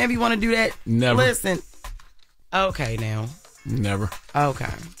if you ever want to do that, never. Listen. Okay, now. Never.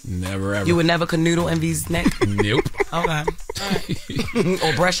 Okay. Never ever. You would never canoodle Envy's neck? Nope. Okay. Right.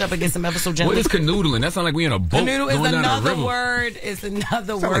 Or brush up against him ever so gently. What is canoodling? That sounds like we in a boat. Canoodle is going down a another river. word. It's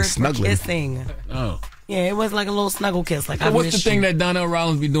another word like for snuggling. kissing. Oh. Yeah, it was like a little snuggle kiss. Like, So what's the thing that Donnell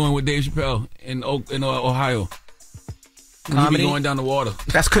Rollins be doing with Dave Chappelle in Ohio? Comedy? He be going down the water.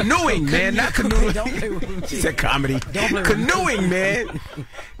 That's canoeing, man, not canoodling. Don't play with me. She said comedy. Don't play with Canoeing, man.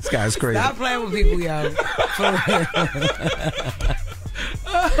 This guy's crazy. Stop playing with people, yo. For real.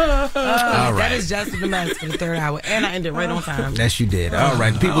 All right. That is Jess With The Mess for the third hour. And I ended right on time. Yes, you did. All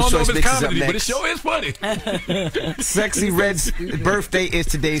right. People's Choice Mix is up next. But it sure is funny. Sexy Red's birthday is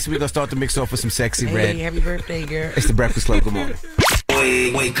today, so we're going to start the mix off with some Sexy Red. Hey, happy birthday, girl. It's the Breakfast Club. Good morning.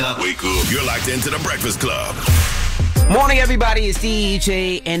 Wake up. Wake up. You're locked into the Breakfast Club. Morning, everybody. It's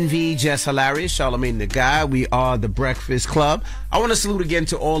DJ NV, Jess Hilarious, Charlamagne the Guy. We are the Breakfast Club. I want to salute again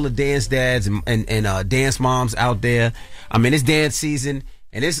to all the dance dads and dance moms out there. I mean, it's dance season,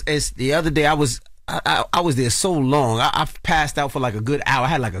 and it's the other day I was there so long. I passed out for like a good hour. I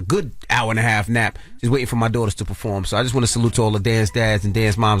had like a good hour and a half nap just waiting for my daughters to perform. So I just want to salute to all the dance dads and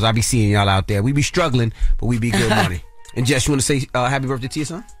dance moms. I be seeing y'all out there. We be struggling, but we be good money. And Jess, you want to say happy birthday to your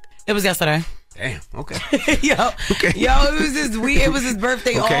son? It was yesterday. Damn. Okay. Yo, it was his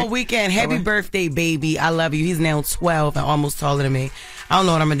birthday all weekend. Happy birthday, baby! I love you. He's now 12 and almost taller than me. I don't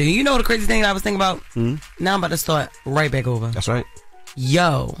know what I'm gonna do. You know the crazy thing that I was thinking about? Now I'm about to start right back over. That's right.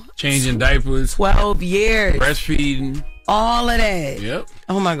 Yo, changing diapers, 12 years, breastfeeding, all of that. Yep.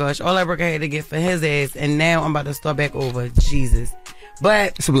 Oh my gosh, all that work I had to get for his ass, and now I'm about to start back over. Jesus.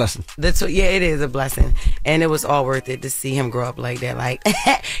 But it's a blessing. Yeah, it is a blessing. And it was all worth it to see him grow up like that. Like,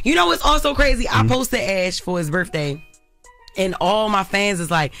 you know what's also crazy? I posted Ash for his birthday, and all my fans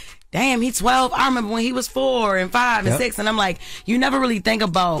is like, damn, he's 12. I remember when he was 4 and 5 and 6. And I'm like, you never really think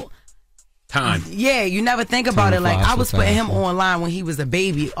about time. Yeah, you never think about it. Like, I was putting him online when he was a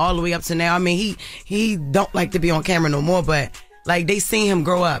baby all the way up to now. I mean, he don't like to be on camera no more, but like, they seen him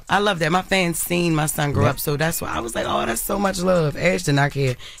grow up. I love that. My fans seen my son grow up. So that's why I was like, oh, that's so much love. Ash did not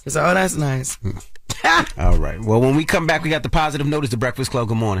care. He's like, oh, that's nice. All right. Well, when we come back, we got the positive note. It's the Breakfast Club.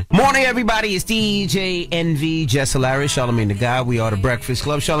 Good morning. Morning, everybody. It's DJ NV, Jess Hilarious, Charlamagne the Guy. We are the Breakfast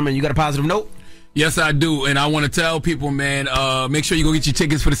Club. Charlamagne, you got a positive note? Yes, I do. And I want to tell people, man, make sure you go get your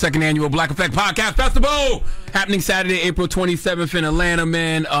tickets for the second annual Black Effect Podcast Festival happening Saturday, April 27th in Atlanta,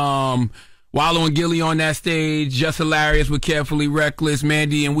 man. Wallow and Gilly on that stage, Jess Hilarious with Carefully Reckless,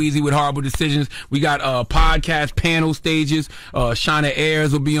 Mandy and Weezy with Horrible Decisions. We got podcast panel stages. Shauna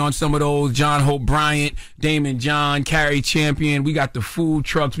Ayers will be on some of those. John Hope Bryant, Damon John, Carrie Champion. We got the food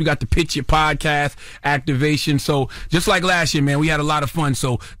trucks. We got the Pitch Your Podcast activation. So just like last year, man, we had a lot of fun.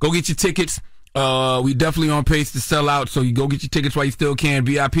 So go get your tickets. We definitely on pace to sell out, so you go get your tickets while you still can.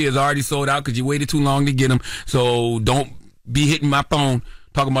 VIP is already sold out because you waited too long to get them. So don't be hitting my phone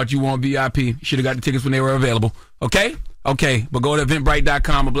talking about you want VIP. You should have got the tickets when they were available. Okay? Okay. But go to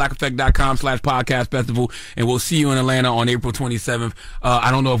eventbrite.com or blackeffect.com/podcast festival, and we'll see you in Atlanta on April 27th.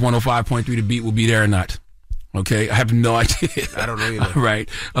 I don't know if 105.3 The Beat will be there or not. Okay, I have no idea. I don't know either. Right,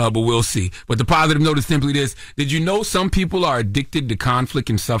 but we'll see. But the positive note is simply this. Did you know some people are addicted to conflict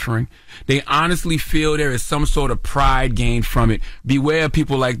and suffering? They honestly feel there is some sort of pride gained from it. Beware of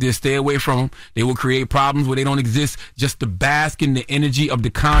people like this. Stay away from them. They will create problems where they don't exist just to bask in the energy of the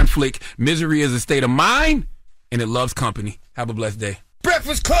conflict. Misery is a state of mind, and it loves company. Have a blessed day.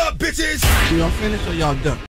 Breakfast Club, bitches! Y'all finished or y'all done?